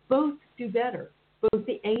 both do better, both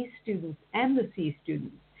the A students and the C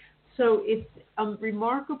students. So it's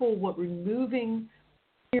remarkable what removing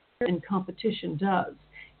fear and competition does.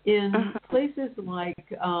 In places like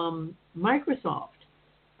Microsoft,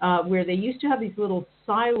 where they used to have these little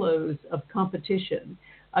silos of competition,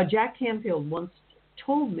 Jack Canfield once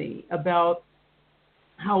told me about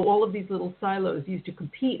how all of these little silos used to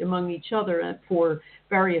compete among each other for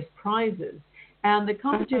various prizes. And the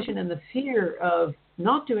competition and the fear of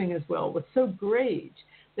not doing as well was so great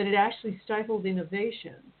that it actually stifled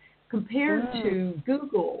innovation, compared to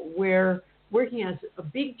Google, where working as a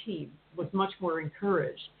big team was much more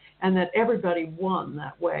encouraged, and that everybody won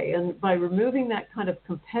that way. And by removing that kind of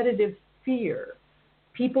competitive fear,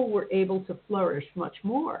 people were able to flourish much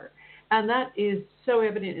more. And that is so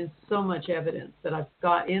evident in so much evidence that I've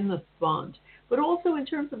got in the fund. But also in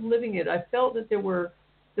terms of living it, I felt that there were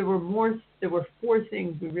 4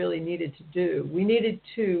 things we really needed to do. We needed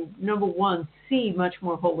to, number one, see much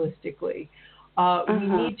more holistically. We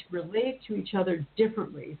need to relate to each other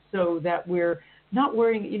differently so that we're not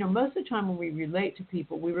worrying. Most of the time when we relate to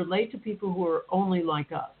people who are only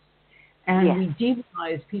like us. And we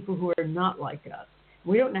demonize people who are not like us.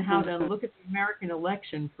 We don't know how to look at the American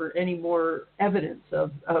election for any more evidence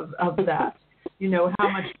of that. How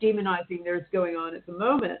much demonizing there's going on at the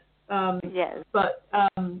moment. But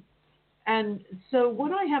and so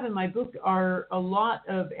what I have in my book are a lot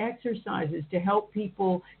of exercises to help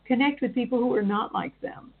people connect with people who are not like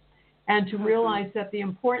them, and to realize that the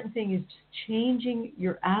important thing is changing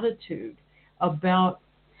your attitude about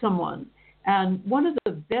someone. And one of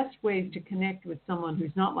the best ways to connect with someone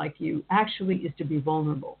who's not like you actually is to be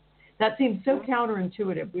vulnerable. That seems so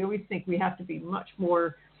counterintuitive. We always think we have to be much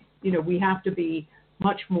more,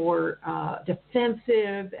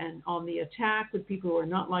 defensive and on the attack with people who are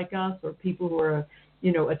not like us, or people who are,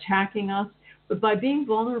 attacking us. But by being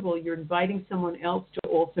vulnerable, you're inviting someone else to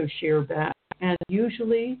also share back. And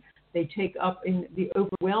usually they take up, in the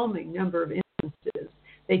overwhelming number of instances,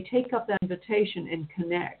 they take up that invitation and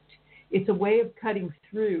connect. It's a way of cutting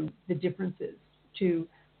through the differences to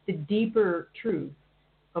the deeper truth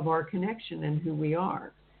of our connection and who we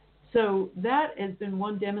are. So that has been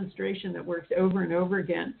one demonstration that works over and over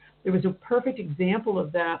again. There was a perfect example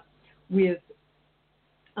of that with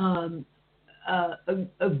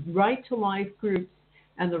right to life groups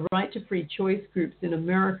and the right to free choice groups in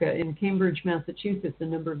America, in Cambridge, Massachusetts, a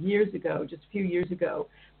number of years ago, just a few years ago.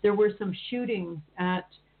 There were some shootings at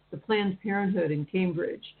the Planned Parenthood in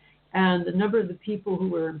Cambridge, and a number of the people who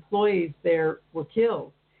were employees there were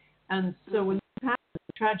killed. And so when the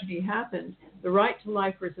tragedy happened, the right to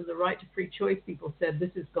lifers and the right to free choice people said,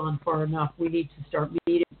 this has gone far enough, we need to start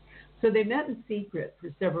meeting. So they met in secret for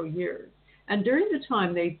several years. And during the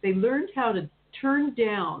time, they learned how to turn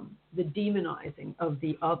down the demonizing of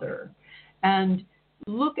the other and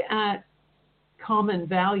look at common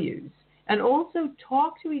values, and also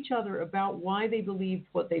talk to each other about why they believed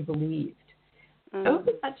what they believed.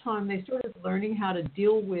 Over that time, they started learning how to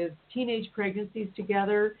deal with teenage pregnancies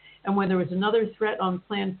together. And when there was another threat on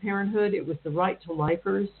Planned Parenthood, it was the right to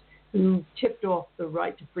lifers who tipped off the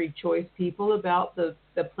right to free choice people about the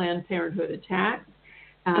Planned Parenthood attacks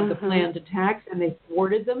and the planned attacks, and they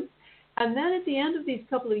thwarted them. And then at the end of these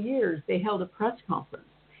couple of years, they held a press conference.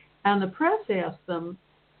 And the press asked them,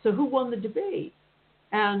 so who won the debate?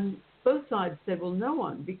 And both sides said, well, no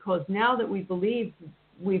one, because now that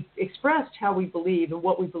we've expressed how we believe and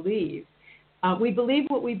what we believe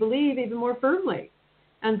what we believe even more firmly.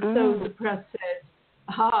 And so the press said,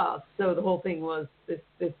 so the whole thing was, this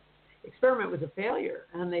experiment was a failure.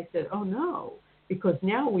 And they said, oh no, because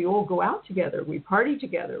now we all go out together, we party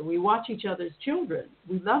together, we watch each other's children,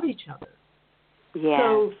 we love each other. Yeah.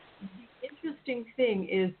 So the interesting thing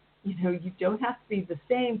is, you don't have to be the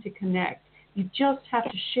same to connect. You just have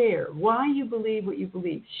to share why you believe what you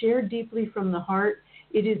believe. Share deeply from the heart.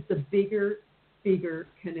 It is the bigger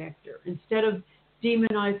connector. Instead of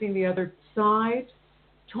demonizing the other side,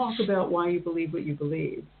 talk about why you believe what you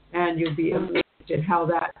believe, and you'll be amazed at how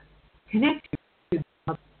that connects you to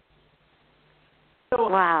the other. So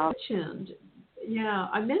wow.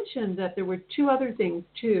 I mentioned that there were 2 other things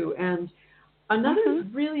too, and another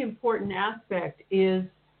really important aspect is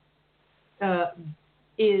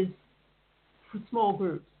small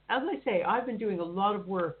groups. As I say, I've been doing a lot of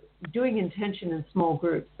work doing intention in small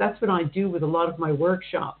groups. That's what I do with a lot of my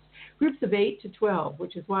workshops. Groups of 8 to 12,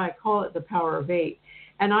 which is why I call it the power of 8.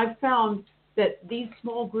 And I've found that these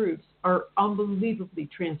small groups are unbelievably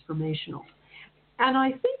transformational. And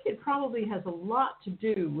I think it probably has a lot to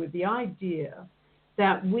do with the idea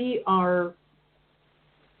that we are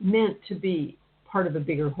meant to be part of a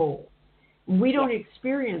bigger whole. We don't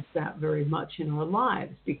experience that very much in our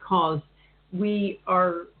lives because we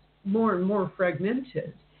are more and more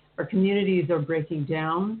fragmented. Our communities are breaking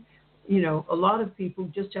down. You know, a lot of people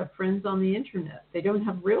just have friends on the internet. They don't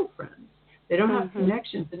have real friends. They don't have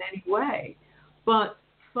connections in any way. But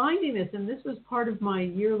finding this, and this was part of my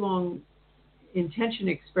year-long intention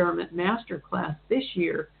experiment masterclass this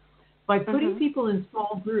year, by putting people in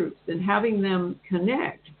small groups and having them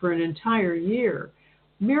connect for an entire year,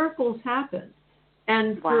 miracles happen.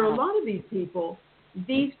 And for a lot of these people,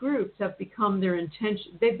 these groups have become their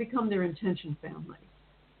intention. They've become their intention family.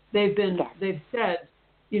 They've said,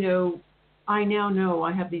 you know, I now know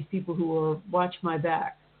I have these people who will watch my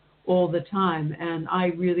back all the time, and I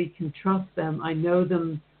really can trust them. I know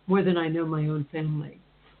them more than I know my own family.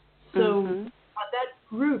 So that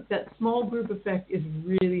group, that small group effect is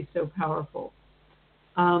really so powerful.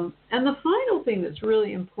 And the final thing that's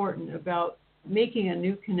really important about making a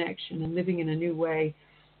new connection and living in a new way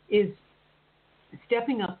is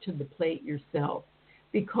stepping up to the plate yourself.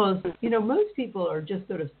 Because, you know, most people are just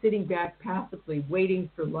sort of sitting back passively waiting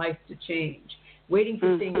for life to change, waiting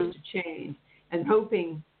for things to change, and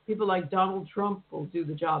hoping people like Donald Trump will do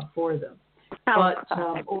the job for them. But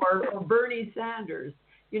or Bernie Sanders,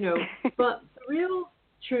 you know. But the real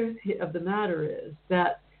truth of the matter is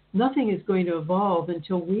that nothing is going to evolve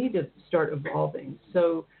until we start evolving.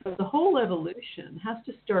 So the whole evolution has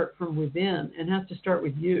to start from within and has to start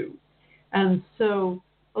with you. And so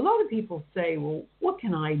a lot of people say, well, what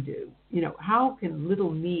can I do? You know, how can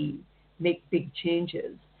little me make big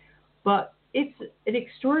changes? But it's an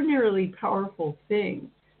extraordinarily powerful thing.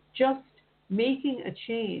 Just making a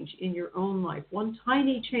change in your own life, one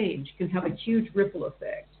tiny change can have a huge ripple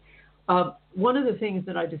effect. One of the things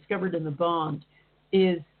that I discovered in the bond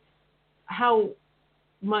is how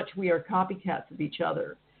much we are copycats of each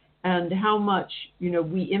other and how much, you know,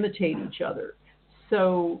 we imitate each other.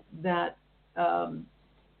 So that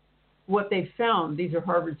what they've found, these are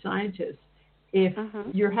Harvard scientists, if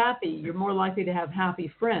you're happy, you're more likely to have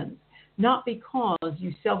happy friends, not because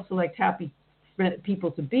you self-select happy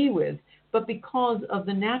people to be with, but because of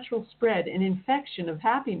the natural spread and infection of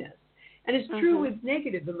happiness. And it's true with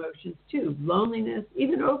negative emotions too. Loneliness,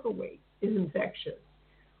 even overweight, is infectious.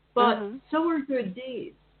 But so are good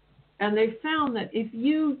deeds. And they found that if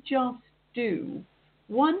you just do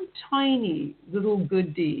one tiny little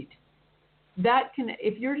good deed, that can,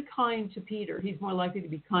 if you're kind to Peter, he's more likely to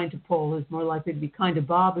be kind to Paul, who's more likely to be kind to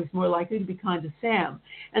Bob, who's more likely to be kind to Sam.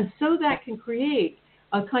 And so that can create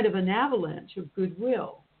a kind of an avalanche of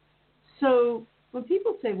goodwill. So when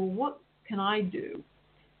people say, well, what can I do?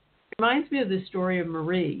 It reminds me of the story of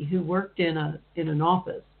Marie, who worked in an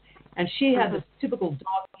office, and she had this typical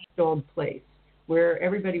dog place where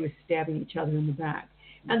everybody was stabbing each other in the back.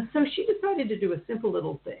 And so she decided to do a simple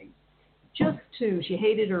little thing. She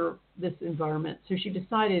hated this environment, so she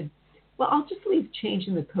decided, well, I'll just leave change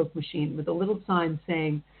in the Coke machine with a little sign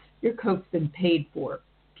saying, your Coke's been paid for.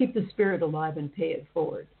 Keep the spirit alive and pay it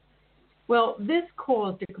forward. Well, this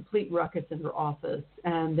caused a complete ruckus in her office,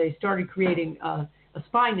 and they started creating a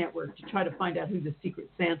spy network to try to find out who the secret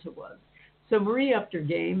Santa was. So Marie upped her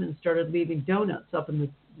game and started leaving donuts up in the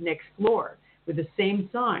next floor with the same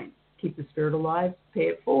sign, keep the spirit alive, pay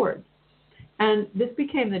it forward. And this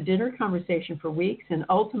became the dinner conversation for weeks, and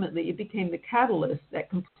ultimately it became the catalyst that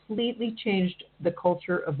completely changed the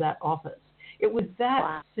culture of that office. It was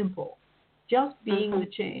that simple, just being the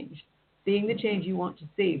change you want to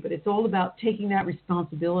see. But it's all about taking that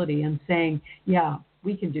responsibility and saying, yeah,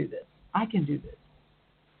 we can do this. I can do this.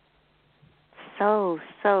 So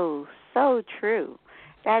true.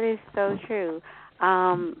 That is so true.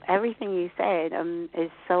 Everything you said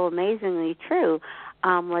is so amazingly true.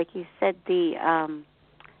 Like you said, the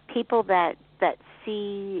people that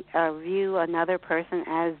see or view another person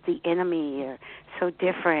as the enemy or so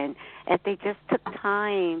different, if they just took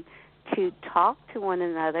time to talk to one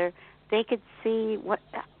another, they could see what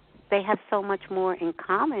they have so much more in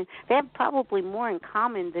common. They have probably more in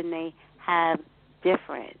common than they have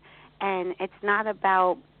different. And it's not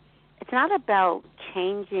about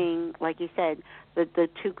changing, like you said, the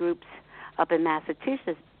two groups up in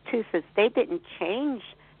Massachusetts. They didn't change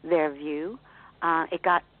their view. It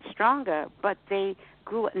got stronger, but they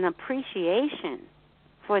grew an appreciation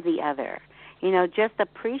for the other. You know, just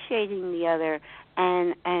appreciating the other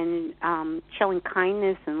and showing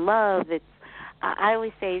kindness and love. I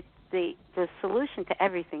always say the solution to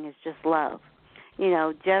everything is just love. You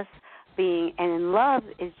know, just in love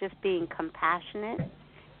is just being compassionate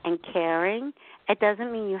and caring. It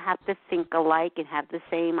doesn't mean you have to think alike and have the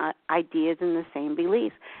same ideas and the same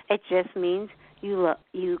beliefs. It just means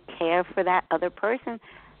you care for that other person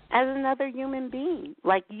as another human being,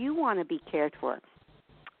 like you want to be cared for.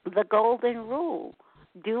 The golden rule,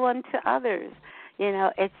 do unto others.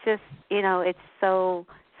 It's just, it's so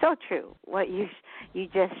true what you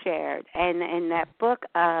just shared. And that book,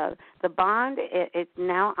 The Bond, it's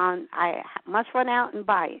now on. I must run out and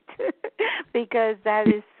buy it because that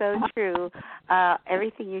is so true.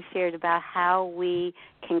 Everything you shared about how we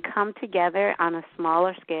can come together on a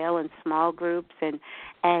smaller scale in small groups, and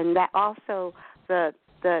that also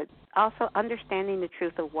also understanding the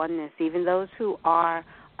truth of oneness, even those who are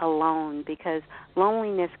alone, because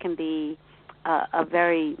loneliness can be a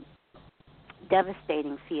very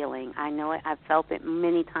devastating feeling. I know it. I've felt it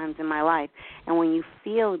many times in my life. And when you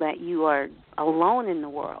feel that you are alone in the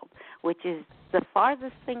world, which is the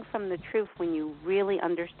farthest thing from the truth when you really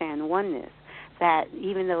understand oneness, that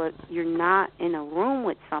even though you're not in a room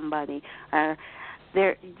with somebody,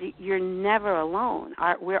 you're never alone.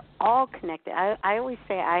 We're all connected. I always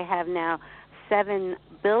say I have now 7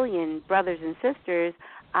 billion brothers and sisters.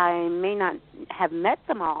 I may not have met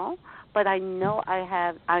them all, but I know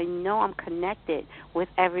I'm connected with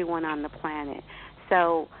everyone on the planet.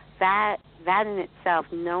 So that in itself,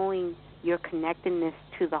 knowing your connectedness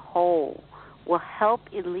to the whole, will help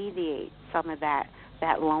alleviate some of that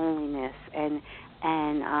loneliness and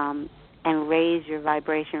raise your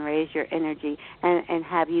vibration, raise your energy, and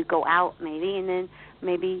have you go out maybe, and then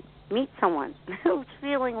maybe meet someone who's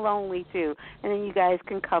feeling lonely too, and then you guys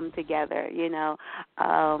can come together,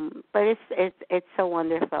 But it's so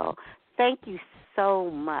wonderful. Thank you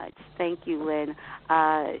so much. Thank you, Lynne.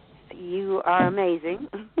 You are amazing.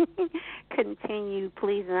 Continue,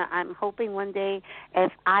 please. And I'm hoping one day,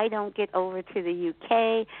 if I don't get over to the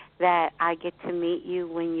UK, that I get to meet you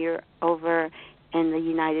when you're over in the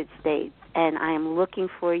United States. And I am looking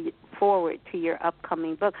forward to your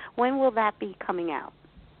upcoming book. When will that be coming out?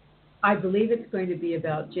 I believe it's going to be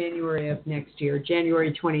about January of next year,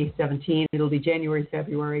 January 2017. It'll be January,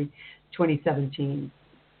 February 2017.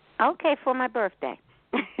 Okay, for my birthday.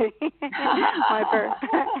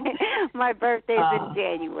 My birthday's in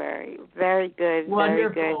January. Very good.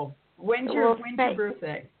 Wonderful. Very good. When's your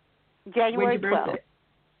birthday? January 12th.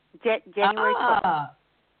 January 12th.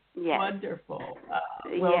 Yes. Wonderful.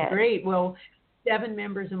 Well, great. Well, 7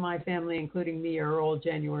 members of my family, including me, are all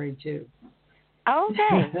January 2.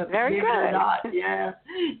 Okay, very good. Yeah,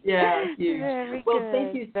 huge. Very well, good.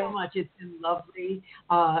 Thank you so much. It's been lovely.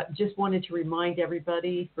 Just wanted to remind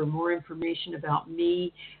everybody, for more information about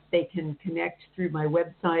me, they can connect through my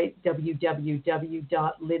website,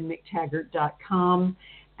 www.lynnmctaggart.com,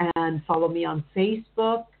 and follow me on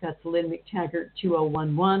Facebook. That's Lynne McTaggart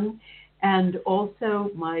 2011. And also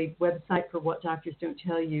my website for What Doctors Don't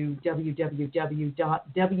Tell You,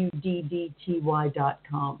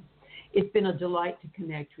 www.wddty.com. It's been a delight to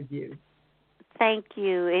connect with you. Thank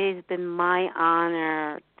you. It has been my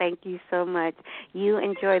honor. Thank you so much. You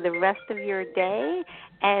enjoy the rest of your day,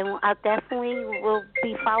 and I definitely will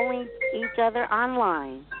be following each other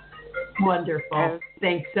online. Wonderful.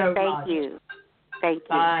 Thanks so much. Thank you. Thank you.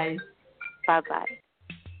 Bye. Bye-bye.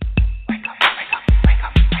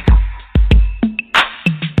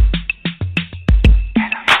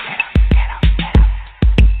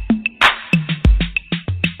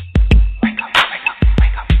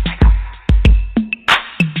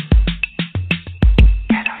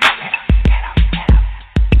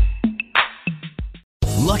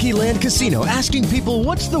 Lucky Land Casino, asking people,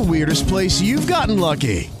 what's the weirdest place you've gotten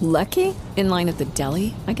lucky? Lucky? In line at the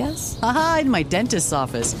deli, I guess? Aha, in my dentist's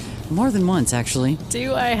office. More than once, actually.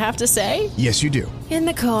 Do I have to say? Yes, you do. In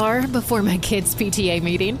the car before my kids' PTA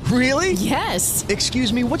meeting. Really? Yes.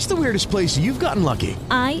 Excuse me, what's the weirdest place you've gotten lucky?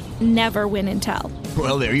 I never win and tell.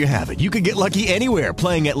 Well, there you have it. You can get lucky anywhere,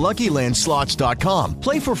 playing at LuckyLandSlots.com.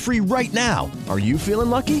 Play for free right now. Are you feeling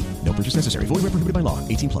lucky? No purchase necessary. Void where prohibited by law.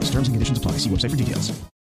 18+. Terms and conditions apply. See website for details.